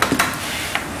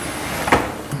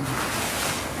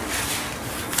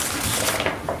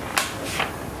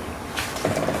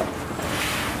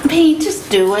 Pete, just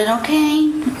do it, okay?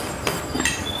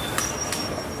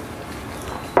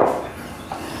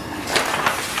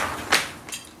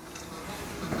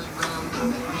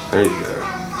 There you go.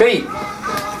 Pete,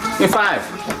 you're 5.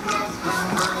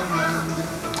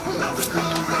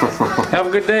 Have a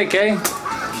good day, okay?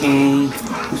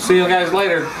 We'll see you guys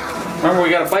later. Remember, we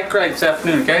got a bike ride this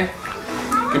afternoon, okay?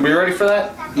 You be ready for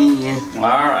that? Yeah.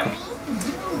 All right.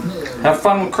 Have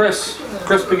fun with Chris.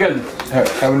 Chris, be good.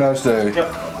 Have a nice day.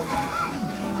 Yep.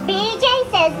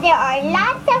 BJ says there are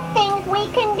lots of things we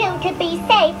can do to be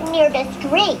safe near the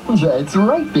street. That's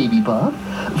right, Baby Bob.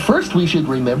 First, we should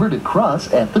remember to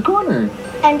cross at the corner.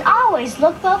 And always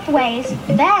look both ways,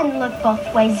 then look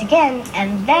both ways again,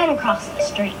 and then cross the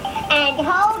street. And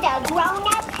hold a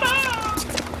grown-up hand.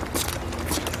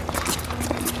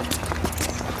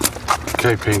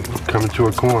 Okay, Pete, coming to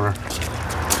a corner.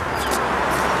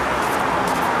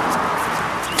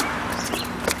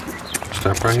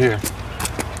 Stop right here.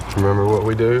 Remember what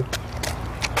we do?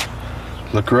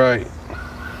 Look right.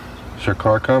 Is your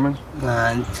car coming?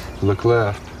 Right. Look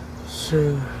left.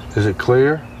 Sure. Is it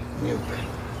clear? Yep.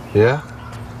 Yeah?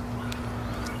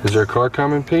 Is there a car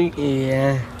coming, Pete?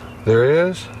 Yeah. There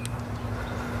is?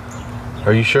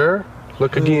 Are you sure?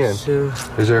 Look again. Sure.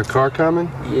 Is there a car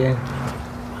coming? Yeah.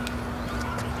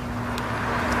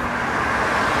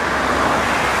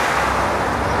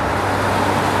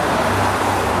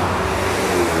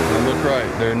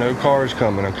 There are no cars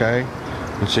coming, okay?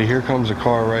 And see, here comes a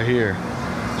car right here.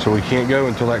 So we can't go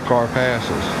until that car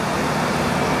passes.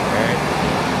 Okay?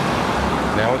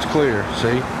 Now it's clear.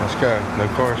 See? Let's go. No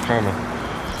cars coming.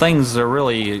 Things are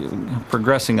really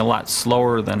progressing a lot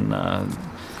slower than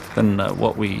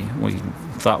what we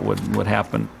thought would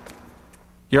happen.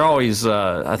 You're always,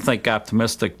 I think,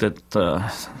 optimistic that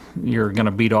you're going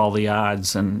to beat all the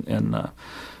odds and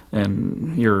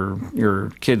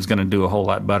your kid's going to do a whole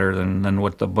lot better than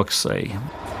what the books say.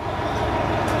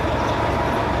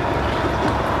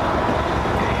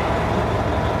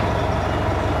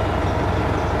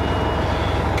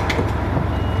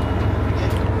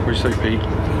 What'd you say, Pete?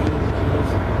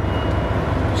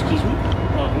 Excuse me?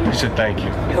 He said thank you.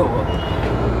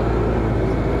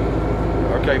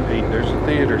 Okay, Pete, there's a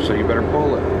theater, so you better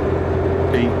pull it.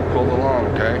 Pete, pull the line,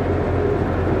 okay?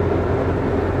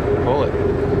 Pull it.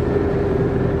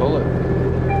 Pull it.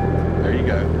 There you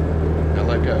go. Now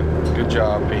let go. Good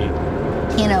job, Pete.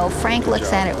 You know, Frank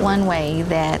looks at it one way,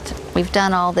 that we've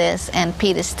done all this and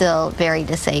Pete is still very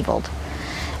disabled.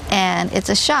 And it's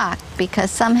a shock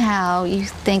because somehow you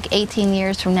think 18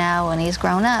 years from now when he's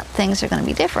grown up, things are going to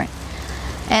be different.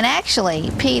 And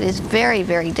actually, Pete is very,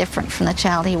 very different from the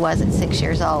child he was at 6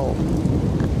 years old.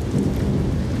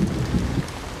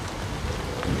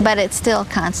 But it's still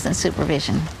constant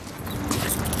supervision.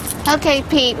 Okay,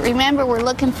 Pete, remember we're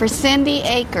looking for Cindy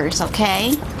Akers,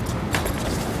 okay?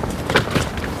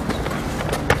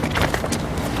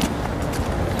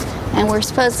 And we're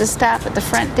supposed to stop at the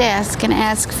front desk and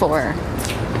ask for her.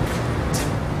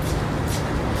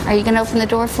 Are you going to open the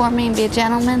door for me and be a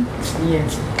gentleman?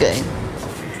 Yes. Good.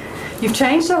 You've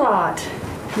changed a lot.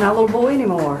 Not a little boy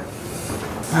anymore.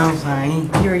 I'm fine.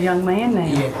 You're a young man now.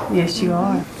 Yeah. Yes, you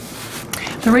are.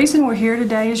 The reason we're here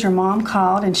today is your mom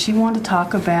called and she wanted to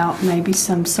talk about maybe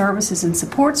some services and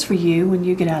supports for you when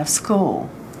you get out of school.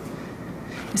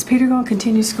 Is Peter going to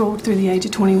continue school through the age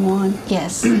of 21?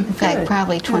 Yes. In fact,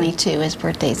 probably 22. His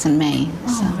birthday's in May.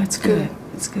 Oh, that's good.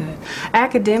 That's good.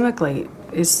 Academically,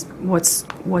 is what's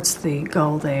the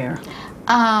goal there?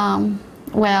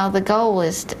 Well, the goal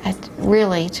is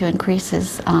really to increase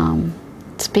his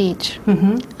speech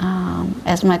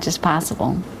as much as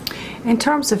possible. In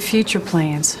terms of future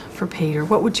plans for Peter,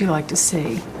 what would you like to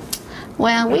see?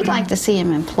 Well, we'd like to see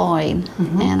him employed,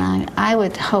 and I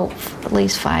would hope at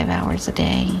least 5 hours a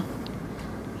day.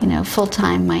 You know,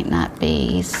 full-time might not be.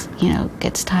 He's, you know,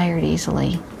 gets tired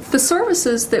easily. The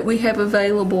services that we have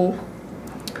available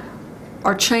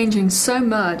are changing so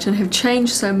much and have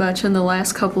changed so much in the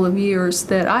last couple of years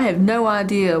that I have no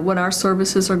idea what our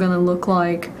services are going to look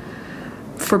like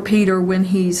for Peter when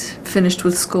he's finished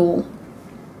with school.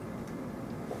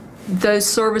 those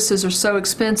services are so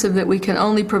expensive that we can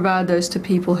only provide those to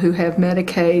people who have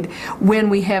Medicaid when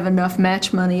we have enough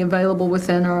match money available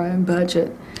within our own budget.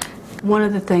 One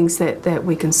of the things that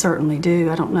we can certainly do,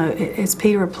 I don't know, is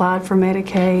Peter applied for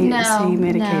Medicaid? No, is he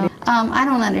medicated? no. I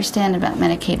don't understand about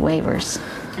Medicaid waivers.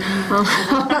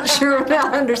 I'm not sure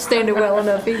I understand it well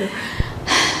enough either.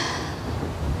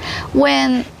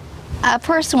 When a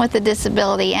person with a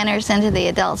disability enters into the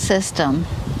adult system,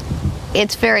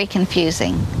 it's very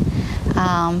confusing.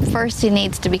 First, he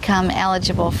needs to become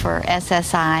eligible for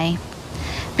SSI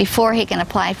before he can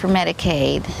apply for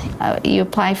Medicaid. You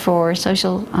apply for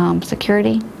Social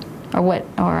Security, or what,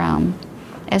 or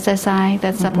SSI,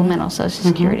 that's Supplemental Social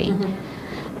Security.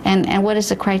 And what is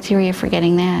the criteria for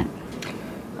getting that?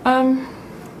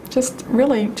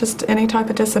 Just any type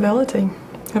of disability.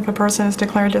 If a person is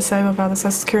declared disabled by the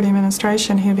Social Security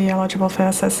Administration, he'll be eligible for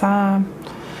SSI.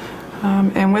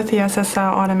 And with the SSI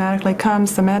automatically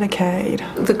comes the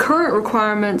Medicaid. The current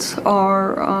requirements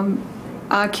are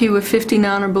IQ of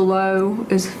 59 or below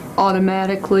is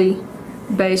automatically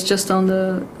based just on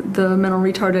the mental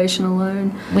retardation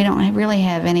alone. We don't really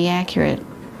have any accurate,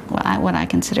 what I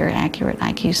consider accurate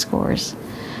IQ scores.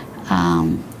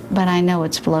 But I know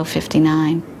it's below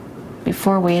 59.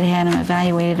 Before we had him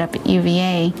evaluated up at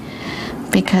UVA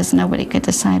because nobody could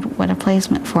decide what a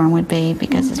placement for him would be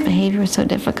because his behavior was so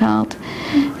difficult.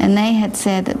 And they had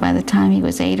said that by the time he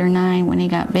was 8 or 9, when he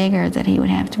got bigger, that he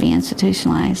would have to be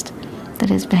institutionalized, that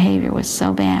his behavior was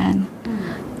so bad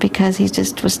because he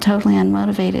just was totally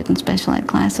unmotivated in special ed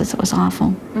classes. It was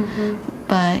awful.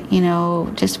 But, you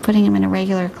know, just putting him in a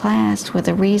regular class with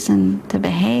a reason to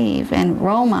behave and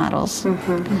role models,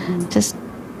 just,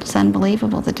 it's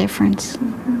unbelievable the difference.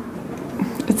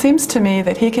 It seems to me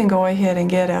that he can go ahead and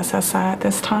get SSI at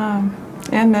this time,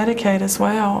 and Medicaid as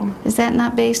well. Is that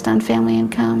not based on family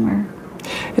income, or?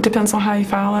 It depends on how you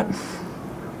file it.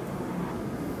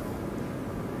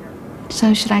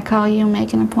 So should I call you and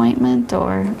make an appointment,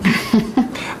 or?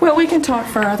 Well, we can talk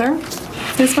further.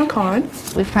 Here's my card.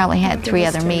 We've probably had 3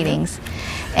 other meetings.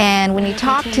 And when you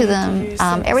talk to them,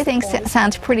 everything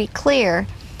sounds pretty clear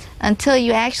until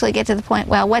you actually get to the point,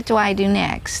 well, what do I do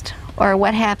next? Or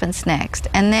what happens next?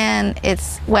 And then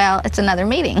it's, well, it's another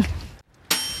meeting.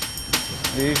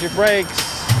 Use your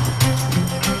brakes.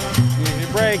 Use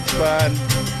your brakes, bud.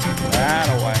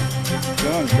 That-a-way.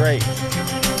 Doing great.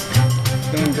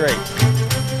 Doing great.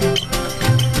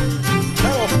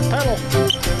 Pedal, pedal.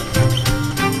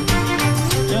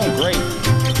 Doing great.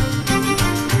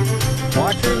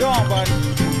 Watch where you're going, bud.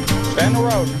 Stay on the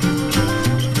road.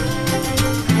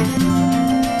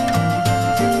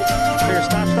 Here,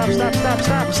 stop, stop, stop, stop,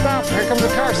 stop, stop. Here comes the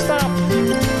car, stop.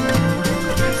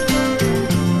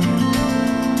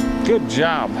 Good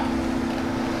job.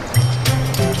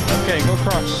 Okay, go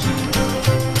across.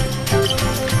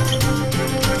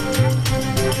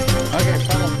 Okay,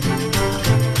 pedal.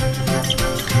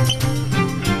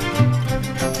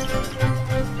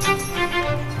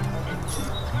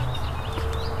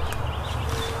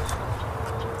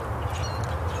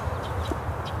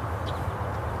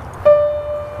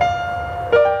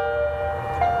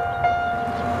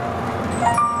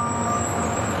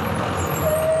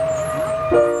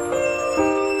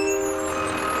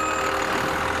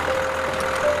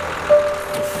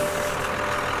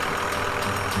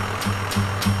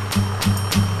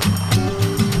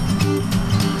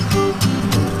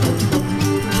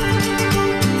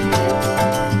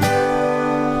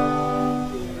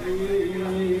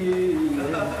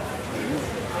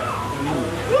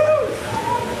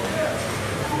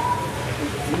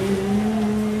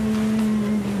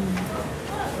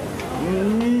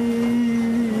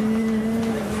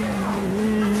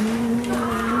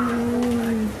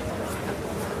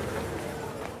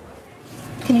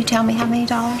 Can you tell me how many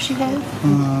dollars you have?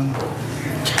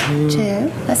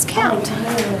 2. Let's count.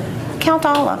 Count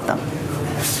all of them.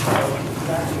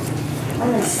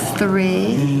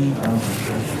 3,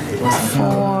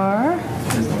 4,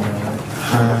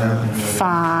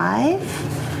 5.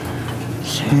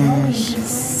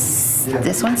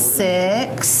 This one's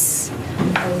 6,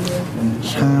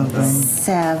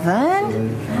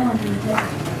 7,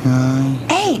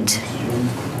 8.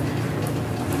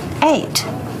 8.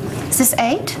 Is this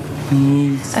 8?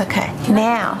 Yes. Okay.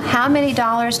 Now, how many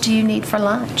dollars do you need for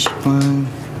lunch? 1.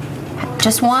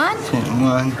 Just 1?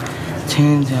 1.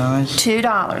 $2.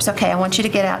 $2. Okay, I want you to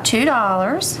get out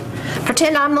 $2.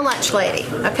 Pretend I'm the lunch lady,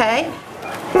 okay?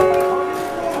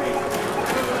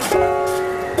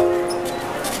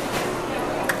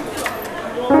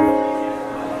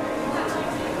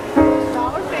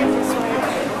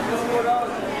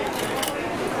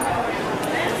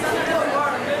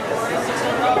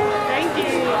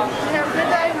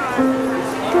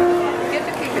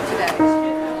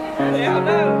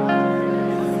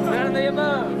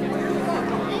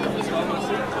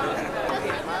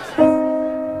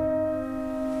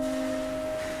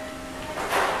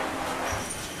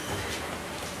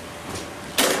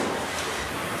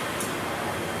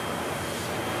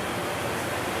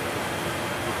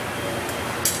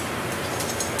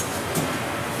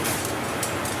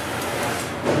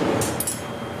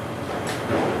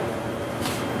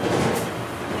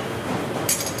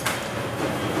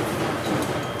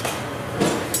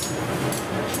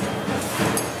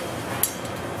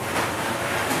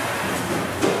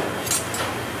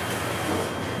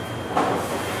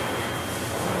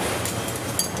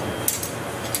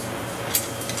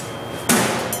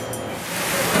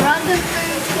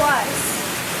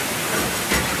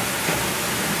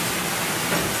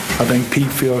 I think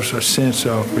Pete feels a sense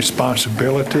of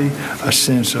responsibility, a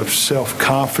sense of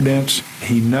self-confidence.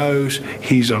 He knows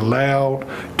he's allowed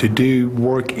to do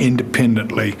work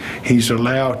independently. He's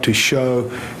allowed to show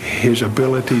his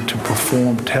ability to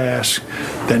perform tasks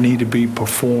that need to be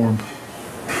performed. You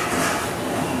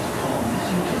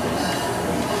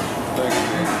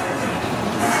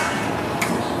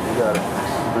got it.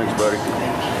 Thanks, buddy.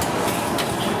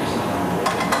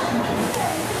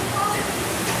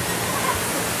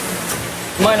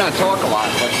 Might not talk a lot,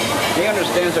 but he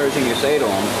understands everything you say to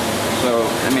him. So,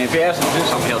 I mean, if you ask him to do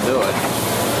something, he'll do it.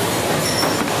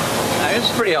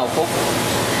 It's pretty helpful.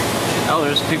 You know,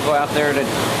 there's people out there that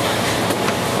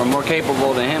are more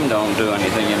capable than him don't do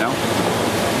anything, you know?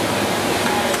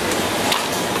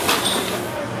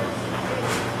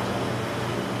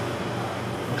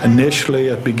 Initially,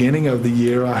 at the beginning of the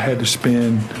year, I had to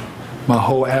spend my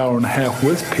whole hour and a half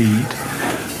with Pete.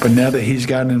 But now that he's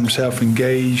gotten himself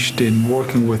engaged in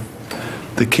working with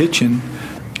the kitchen,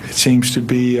 it seems to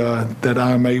be that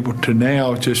I'm able to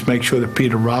now just make sure that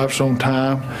Pete arrives on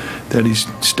time, that he's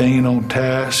staying on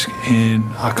task, and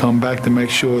I come back to make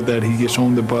sure that he gets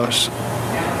on the bus.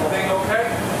 Everything okay?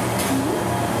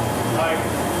 Hi.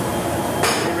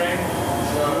 You ready?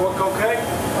 Work okay?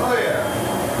 Oh,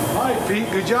 yeah. All right, Pete.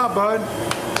 Good job, bud.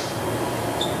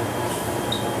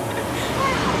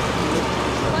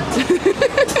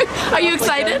 Are you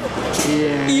excited?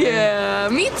 Yeah. Yeah,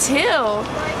 me too.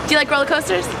 Do you like roller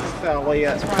coasters? How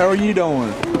are you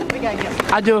doing?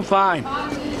 I'm doing fine.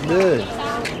 Good.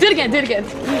 Do it again, do it again.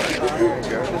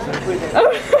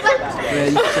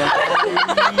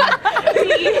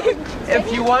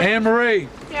 If you want. Anne Marie.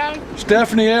 Yeah.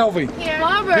 Stephanie Elvie.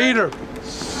 Robert.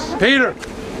 Peter.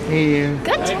 Here.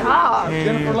 Good job.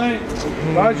 Jennifer Lane.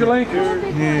 Roger Lincoln.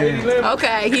 Katie Lemon.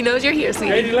 Okay, he knows you're here,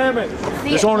 sweetie. Katie Lemon.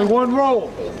 There's only one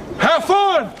roll. Have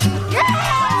fun!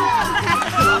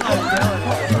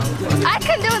 I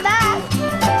couldn't do that.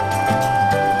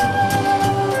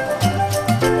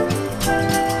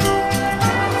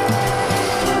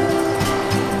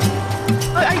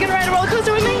 Are you gonna ride a roller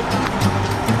coaster with me?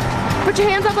 Put your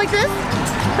hands up like this,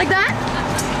 like that,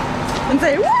 and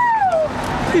say woo!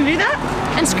 Can you do that?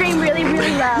 And scream really,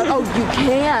 really loud. Oh, you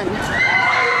can.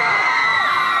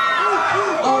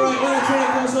 All right, we're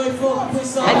trying to go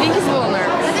so I think he's a little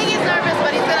nervous. I think he's nervous,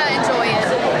 but he's gonna enjoy it.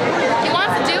 He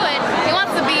wants to do it. He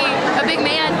wants to be a big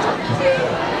man.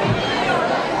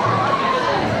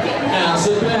 Now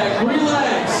sit back,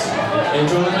 relax,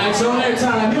 enjoy the Max on air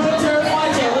time. You want to turn the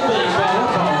lights on the big battle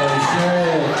potion.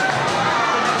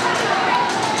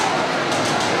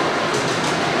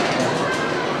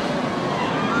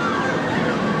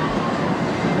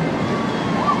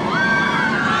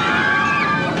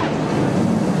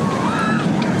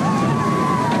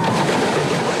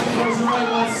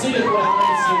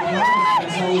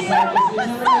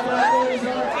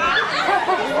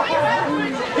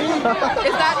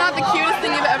 Is that not the cutest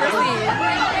thing you've ever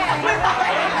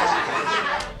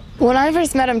seen? When I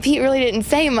first met him, Pete really didn't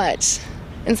say much.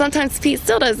 And sometimes Pete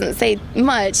still doesn't say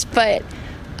much, but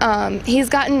he's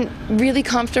gotten really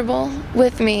comfortable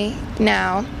with me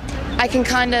now. I can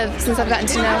kind of, since I've gotten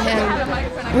to know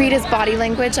him, read his body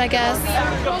language, I guess,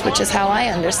 which is how I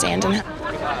understand him.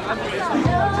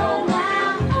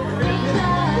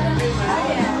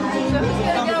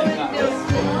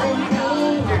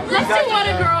 Let's do What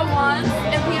a Girl Wants,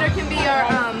 and Peter can be our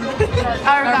guy.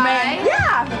 Man.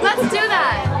 Yeah. Let's do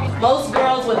that. Most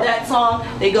girls with that song,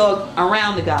 they go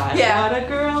around the guy. Yeah. What a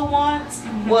girl wants,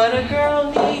 what a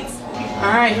girl needs.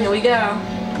 All right, here we go.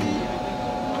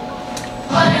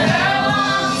 What a girl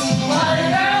wants, what a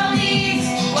girl needs,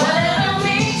 whatever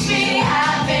makes me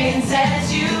happy and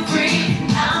sets you free.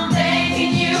 I'm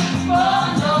thanking you for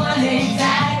knowing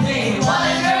exactly what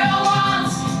a girl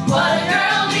wants, what a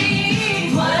girl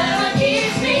needs, whatever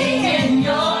keeps me in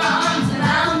your arms. And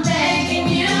I'm thanking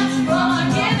you for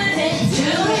giving it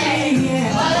to me.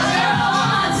 What a girl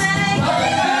wants, what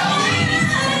a girl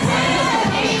needs, whatever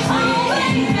keeps me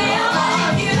in your arms.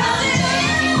 I'm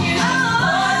thanking you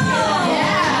for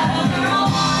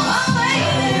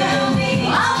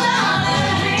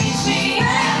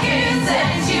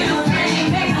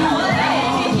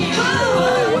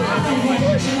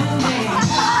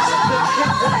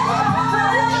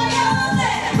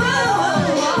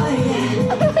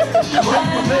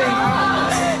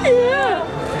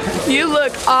Yeah. You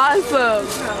look awesome.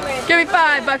 Give me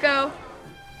 5, bucko.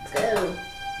 Go.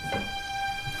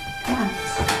 Come on.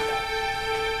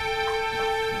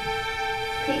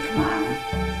 Pete, come on.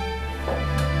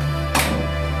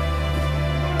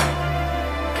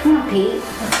 Come on, Pete.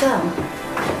 Let's go.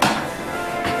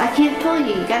 I can't pull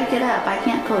you. You gotta get up. I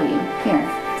can't pull you. Here.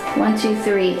 1, 2,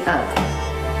 3, up.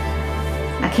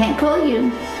 I can't pull you.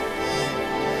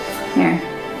 Here,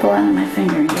 pull out of my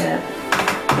finger and get up.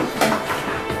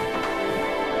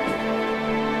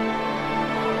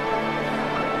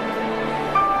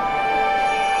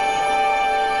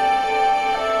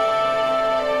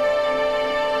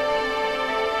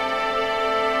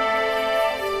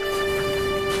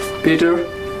 Peter?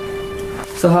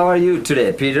 So how are you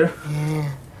today, Peter?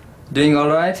 Yeah. Doing all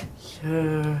right?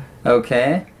 Sure.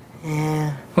 Okay.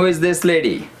 Yeah. Who is this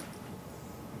lady?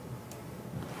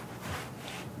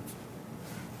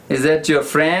 Is that your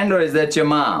friend or is that your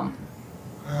mom?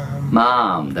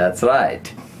 Mom, that's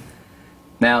right.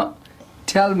 Now,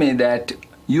 tell me that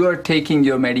you are taking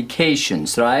your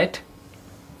medications, right?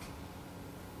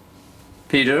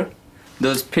 Peter,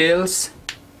 those pills,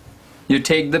 you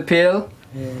take the pill?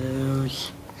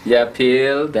 Pills. Yeah,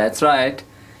 pill, that's right.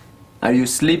 Are you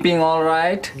sleeping all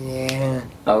right? Yeah.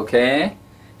 Okay.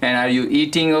 And are you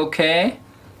eating okay?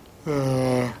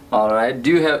 Yeah. All right. Do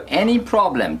you have any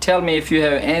problem? Tell me if you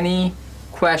have any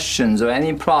questions or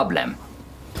any problem.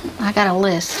 I got a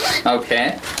list.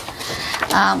 Okay.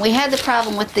 We had the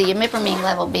problem with the imipramine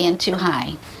level being too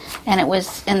high. And it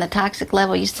was in the toxic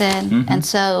level, you said. Mm-hmm. And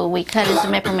so we cut his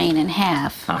imipramine in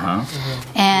half. Uh-huh.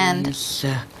 And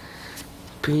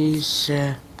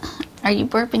Pizza. Are you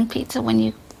burping pizza when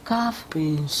you cough?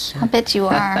 Pizza. I bet you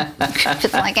are. If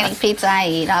it's like any pizza I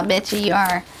eat, I'll bet you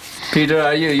are. Peter,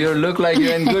 are you? You look like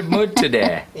you're in good mood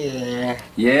today. Yeah.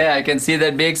 Yeah, I can see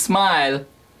that big smile.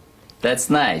 That's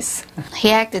nice.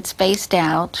 He acted spaced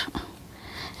out.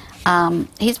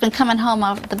 He's been coming home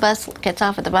off the bus gets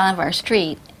off at the bottom of our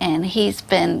street, and he's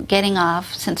been getting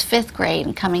off since 5th grade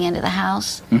and coming into the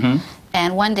house. Mm-hmm.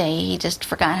 And one day he just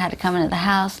forgot how to come into the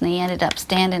house, and he ended up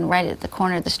standing right at the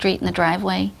corner of the street in the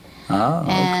driveway. Oh,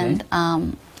 And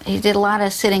he did a lot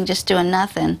of sitting, just doing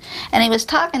nothing. And he was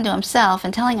talking to himself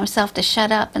and telling himself to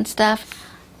shut up and stuff.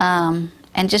 And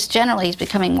just generally, he's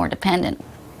becoming more dependent.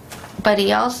 But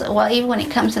he also, well, even when he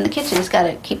comes in the kitchen, he's got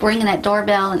to keep ringing that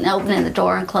doorbell and opening the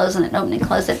door and closing it, and opening and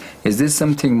closing it. Is this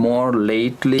something more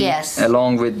lately? Yes.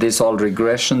 Along with this all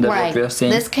regression that what we're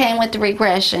seeing? This came with the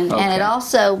regression, and it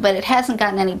also, but it hasn't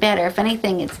gotten any better. If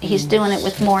anything, he's doing it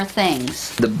with more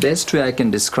things. The best way I can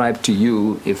describe to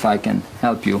you, if I can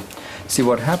help you, see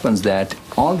what happens that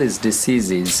all these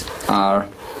diseases are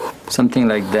something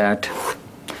like that.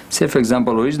 Say, for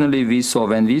example, originally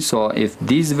when we saw if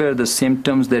these were the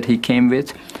symptoms that he came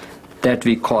with, that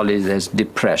we call it as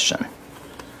depression.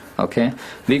 Okay?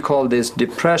 We call this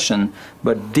depression,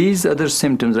 but these other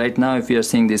symptoms, right now, if we are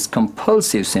seeing these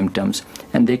compulsive symptoms,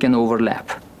 and they can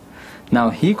overlap.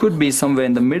 Now, he could be somewhere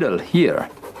in the middle here,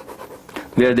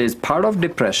 where there is part of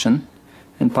depression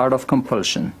and part of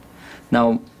compulsion.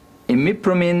 Now,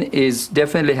 imipramine is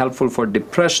definitely helpful for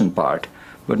depression part,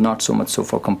 but not so much so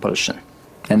for compulsion.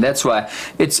 And that's why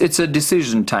it's a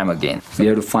decision time again. We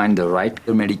have to find the right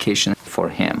medication for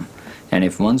him. And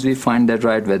if once we find that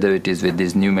right, whether it is with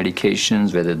these new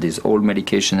medications, whether this old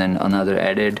medication and another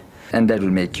added, and that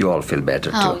will make you all feel better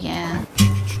too. Oh, yeah.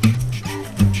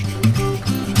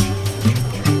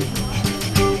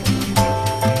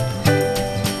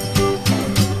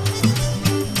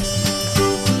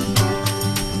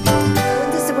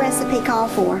 What does the recipe call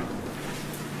for?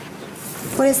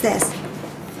 What is this?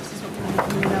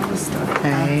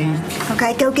 Egg.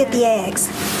 Okay, go get the eggs.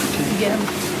 Get them.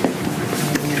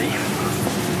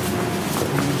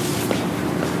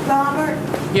 Robert,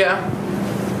 Yeah.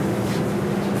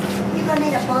 you're gonna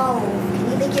need a bowl.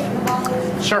 Can you be getting the bowl?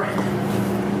 Sure.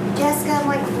 Jessica,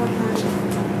 wait for me.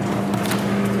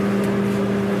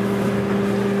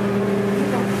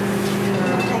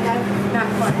 Take over. Not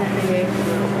quite that big.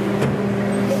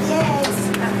 Get the eggs.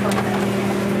 Not quite that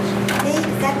big. Pete,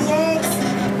 got the eggs?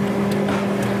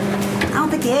 I don't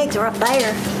think the eggs are up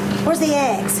there. Where's the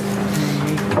eggs?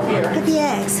 Here. Get the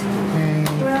eggs.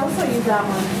 Well, let's use that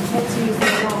one. Let's use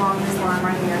this one along this line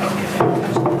right here.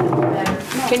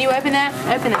 Can you open that?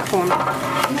 Open that for me.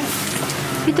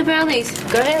 Eat the brownies.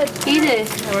 Go ahead. Eat it.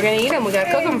 We're going to eat them. We got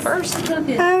to cook them first. Cook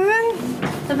it.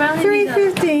 The brownies.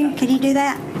 $3.50. Can you do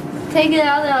that? Take it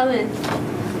out of the oven.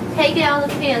 Take it out of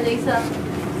the pan, Lisa.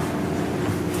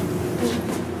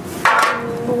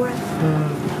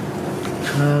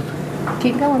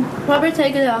 Keep going. Robert,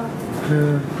 take it out.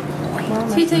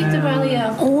 He take the brownie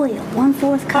out. Oil.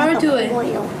 1/4 cup Hard of to it.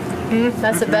 oil.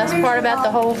 That's the best part about the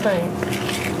whole thing.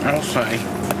 I'll say.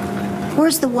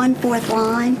 Where's the 1/4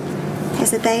 line?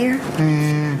 Is it there?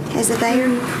 Is it there?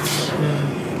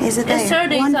 Is it there? It's her,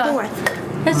 Lisa. 1/4.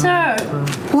 It's her.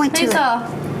 Point to Lisa.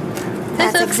 it.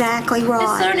 That's exactly right.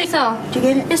 It's her, Lisa. Did you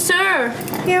get it? It's her.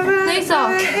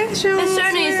 Lisa. It's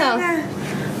her, Lisa.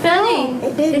 Benny,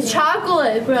 it's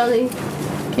chocolate, Brody.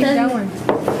 Keep going.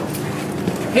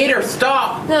 Peter,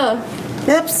 stop! No.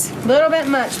 Oops. A little bit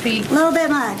much, Pete. A little bit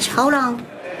much. Hold on. Keep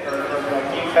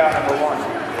out number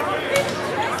 1.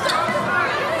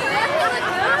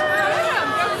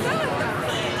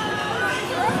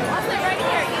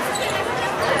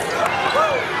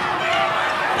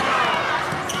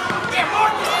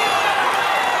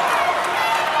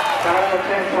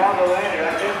 On the lander,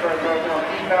 that's it for a total of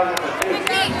 2,002.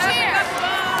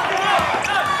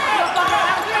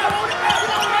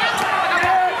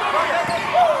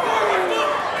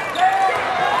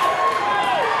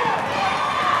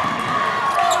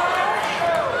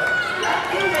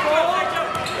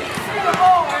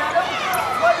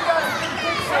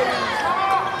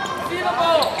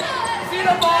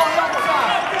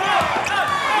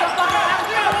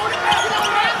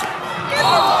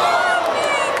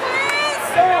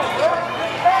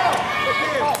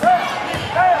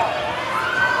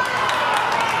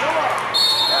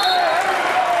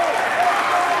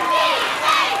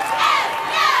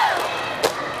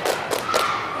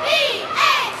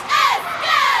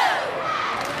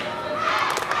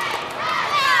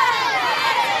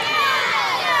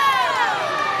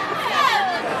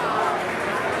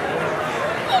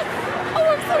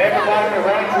 Everybody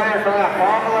around clear from that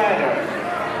farm lander.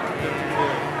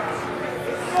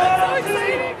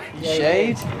 You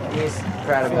shaved? He's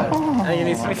proud about it. I think he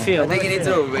needs to be filled. I think he needs a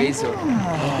little razor. I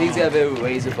think he's got a bit of a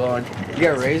razor burn. You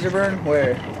got a razor burn?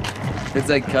 Where? It's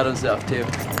like cut himself too.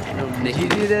 Did you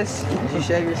do this? Did you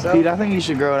shave yourself? Pete, I think you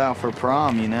should grow it out for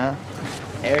prom, you know?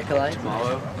 Erica like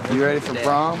tomorrow. You ready for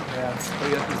prom? Yeah. What are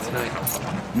you up to tonight?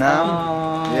 No?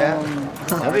 Yeah?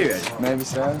 I'll be ready. Maybe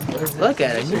so. Look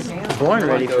at it. She's born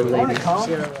ready for the lady.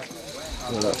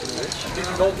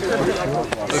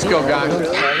 Let's go, guys.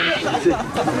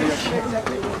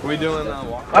 We doing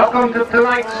Welcome to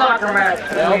tonight's soccer match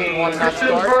between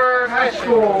Pittsburgh High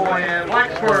School and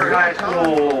Blacksburg High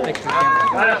School.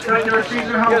 Last regular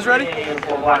season home game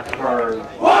for Blacksburg.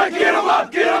 What? Get him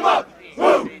up! Get him up!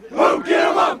 Who? Who?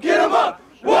 Get him up! Get him up!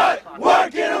 What?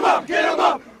 What? Get him up! Get him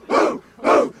up! Who?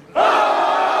 Who?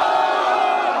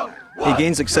 Oh! He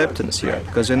gains acceptance here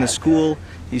because in the school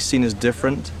he's seen as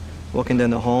different. Walking down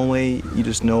the hallway, you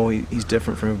just know he's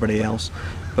different from everybody else.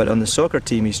 But on the soccer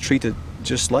team, he's treated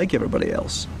just like everybody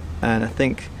else. And I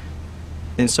think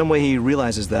in some way he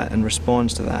realizes that and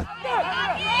responds to that.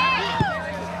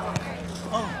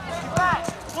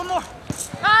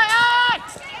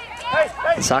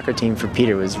 The soccer team for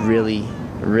Peter was really,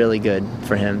 really good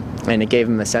for him. And it gave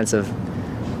him a sense of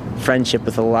friendship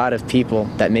with a lot of people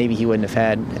that maybe he wouldn't have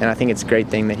had. And I think it's a great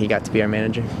thing that he got to be our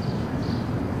manager.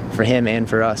 For him and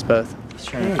for us both.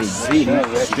 I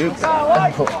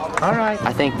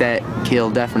think that he'll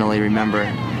definitely remember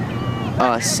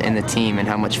us and the team and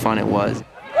how much fun it was.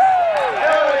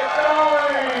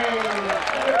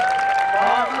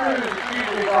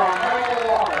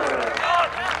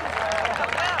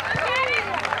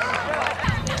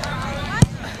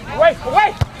 Wait!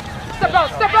 Wait! Step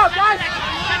out, guys!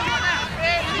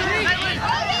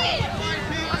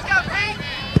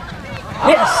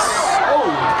 Yes!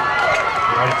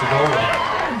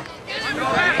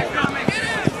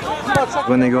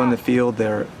 When they go on the field,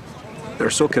 they're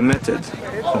so committed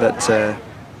that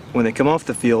when they come off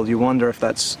the field, you wonder if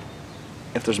there's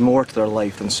more to their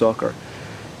life than soccer.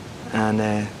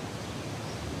 And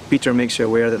Peter makes you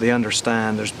aware that they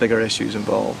understand there's bigger issues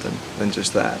involved than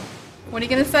just that. What are you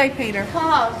going to say, Peter? Come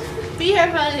on, be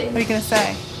here, buddy. What are you going to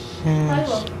say?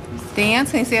 Yes.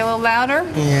 Dance? Can you say it a little louder?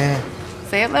 Yeah.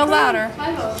 Say it a little louder.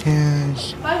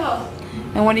 Yes.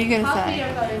 And what are you going to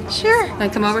say? Sure. Now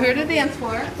come over here to the dance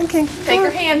floor. Okay. Take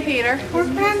your hand, Peter. We're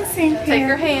dancing here. Take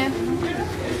your hand.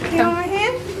 You hold my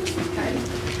hand?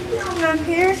 Hold on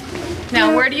here.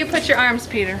 Now, where do you put your arms,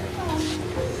 Peter?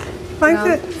 Like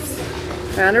Round-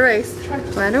 this. Round her waist.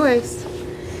 Round her waist.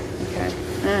 Okay.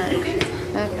 All right. Okay.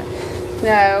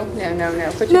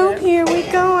 No. Put your No, here we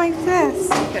go like this.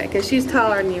 Okay, because she's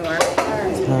taller than you are. All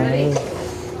right. Ready?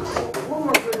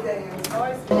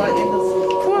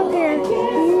 Come on here. You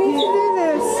need to do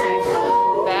this.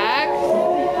 Back.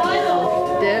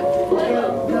 Dip.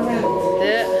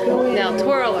 Dip. Now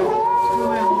twirl her.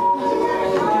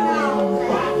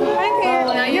 Right here.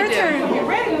 Now your you do. turn. You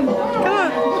ready? Come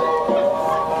on.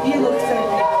 You look so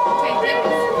good. Okay, dipping.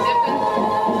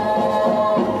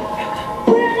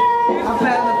 I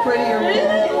found a prettier one.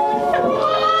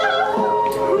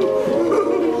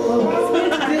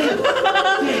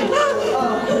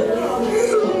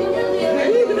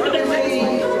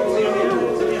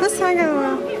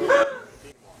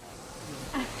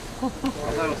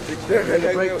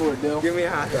 break for it, Dill. Give me a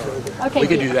hot dog. Okay, we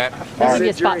can do that. Let's give you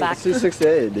a spot back. Let's do 6 to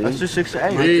 8, dude. Let's do 6 to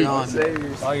 8. Pete.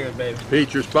 All yours, baby.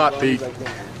 Pete, your spot, Pete.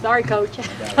 Sorry, Coach.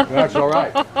 That's all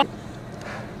right.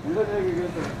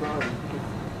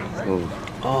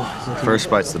 Oh, first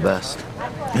bite's the best.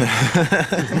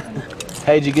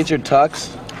 Hey, did you get your tux?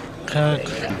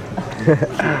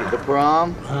 The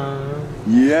prom?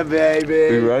 Yeah,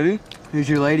 baby. You ready? Who's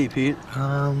your lady, Pete?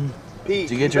 Pete,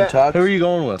 Did you get your tux? Who are you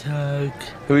going with? Who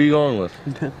are you going with?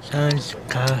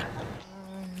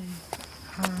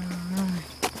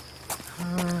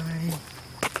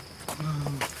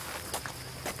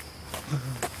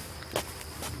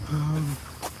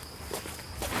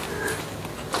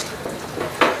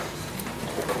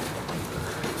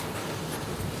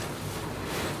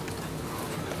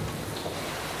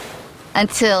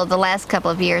 Until the last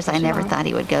couple of years, I never thought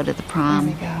he would go to the prom.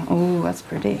 There we go. Oh, that's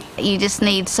pretty. You just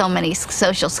need so many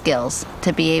social skills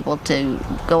to be able to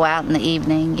go out in the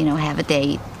evening, you know, have a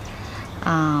date,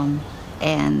 and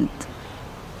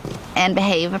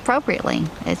behave appropriately.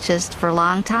 It's just for a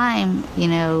long time, you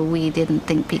know, we didn't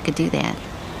think Pete could do that.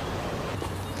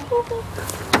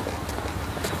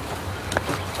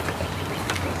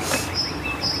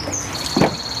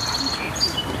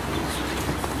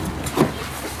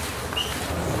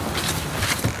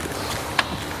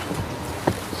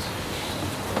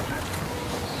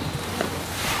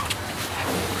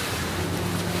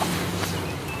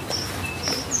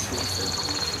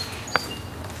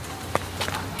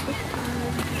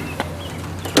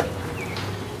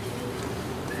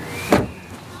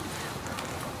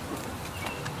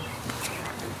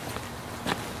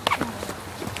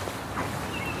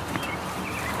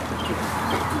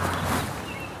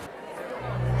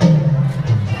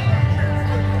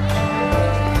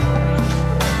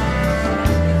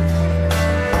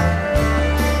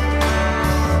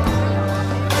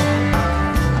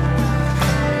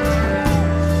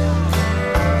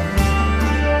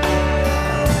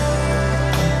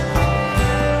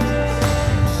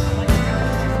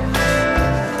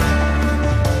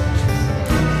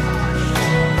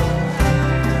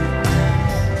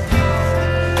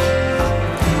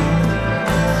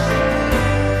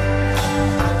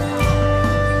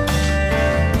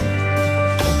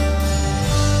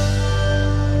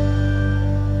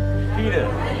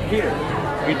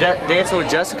 Dancing with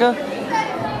Jessica?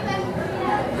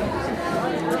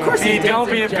 Of course Pete, don't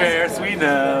be embarrassed. We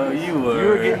know you were. You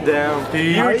were getting down.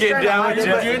 You were getting down with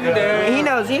Jessica.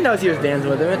 He knows he was dancing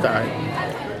with him. It's all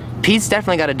right. Pete's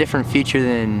definitely got a different future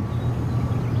than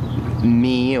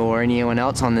me or anyone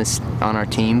else on our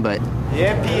team, but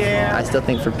I still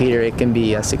think for Peter it can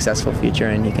be a successful future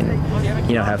and he can,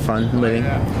 you know, have fun living.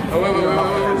 Oh, wait.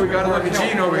 We got a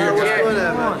Gene over here.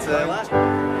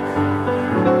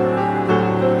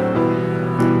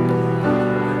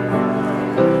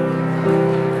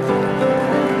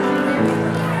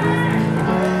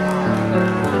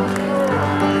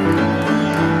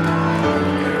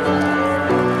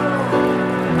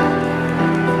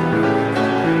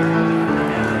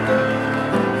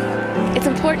 It's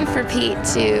important for Pete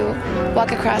to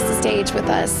walk across the stage with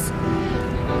us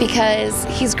because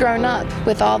he's grown up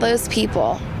with all those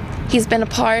people. He's been a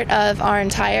part of our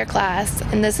entire class,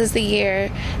 and this is the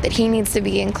year that he needs to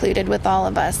be included with all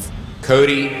of us.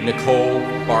 Cody Nicole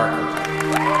Barker.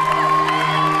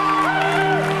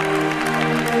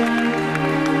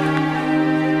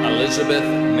 Elizabeth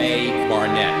May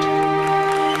Barnett.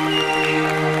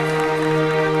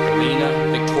 Lena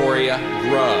Victoria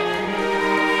Grubb.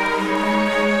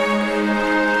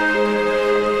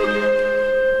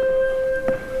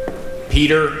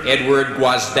 Peter Edward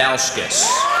Gwazdauskas.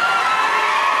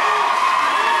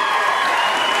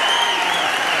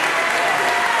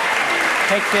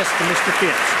 Take this to Mr.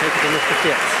 Fitz. Take it to Mr.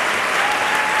 Fitz.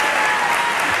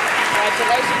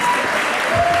 Congratulations,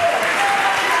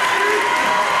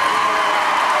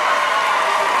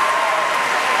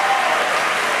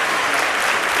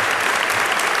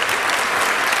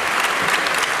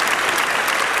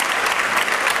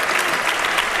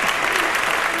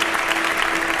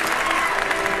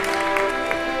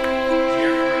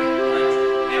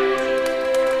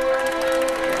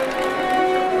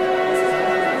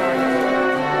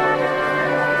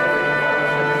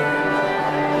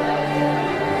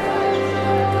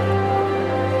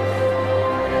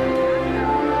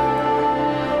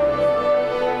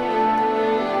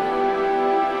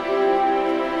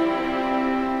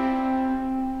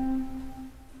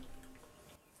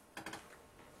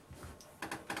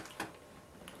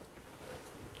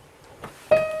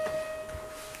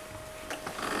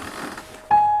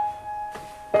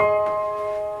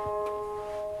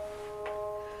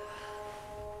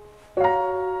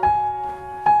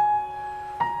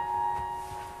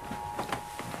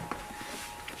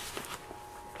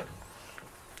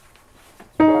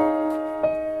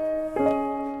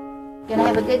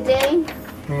 Have a good day?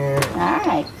 Yeah. All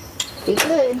right. Be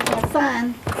good. Have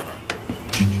fun.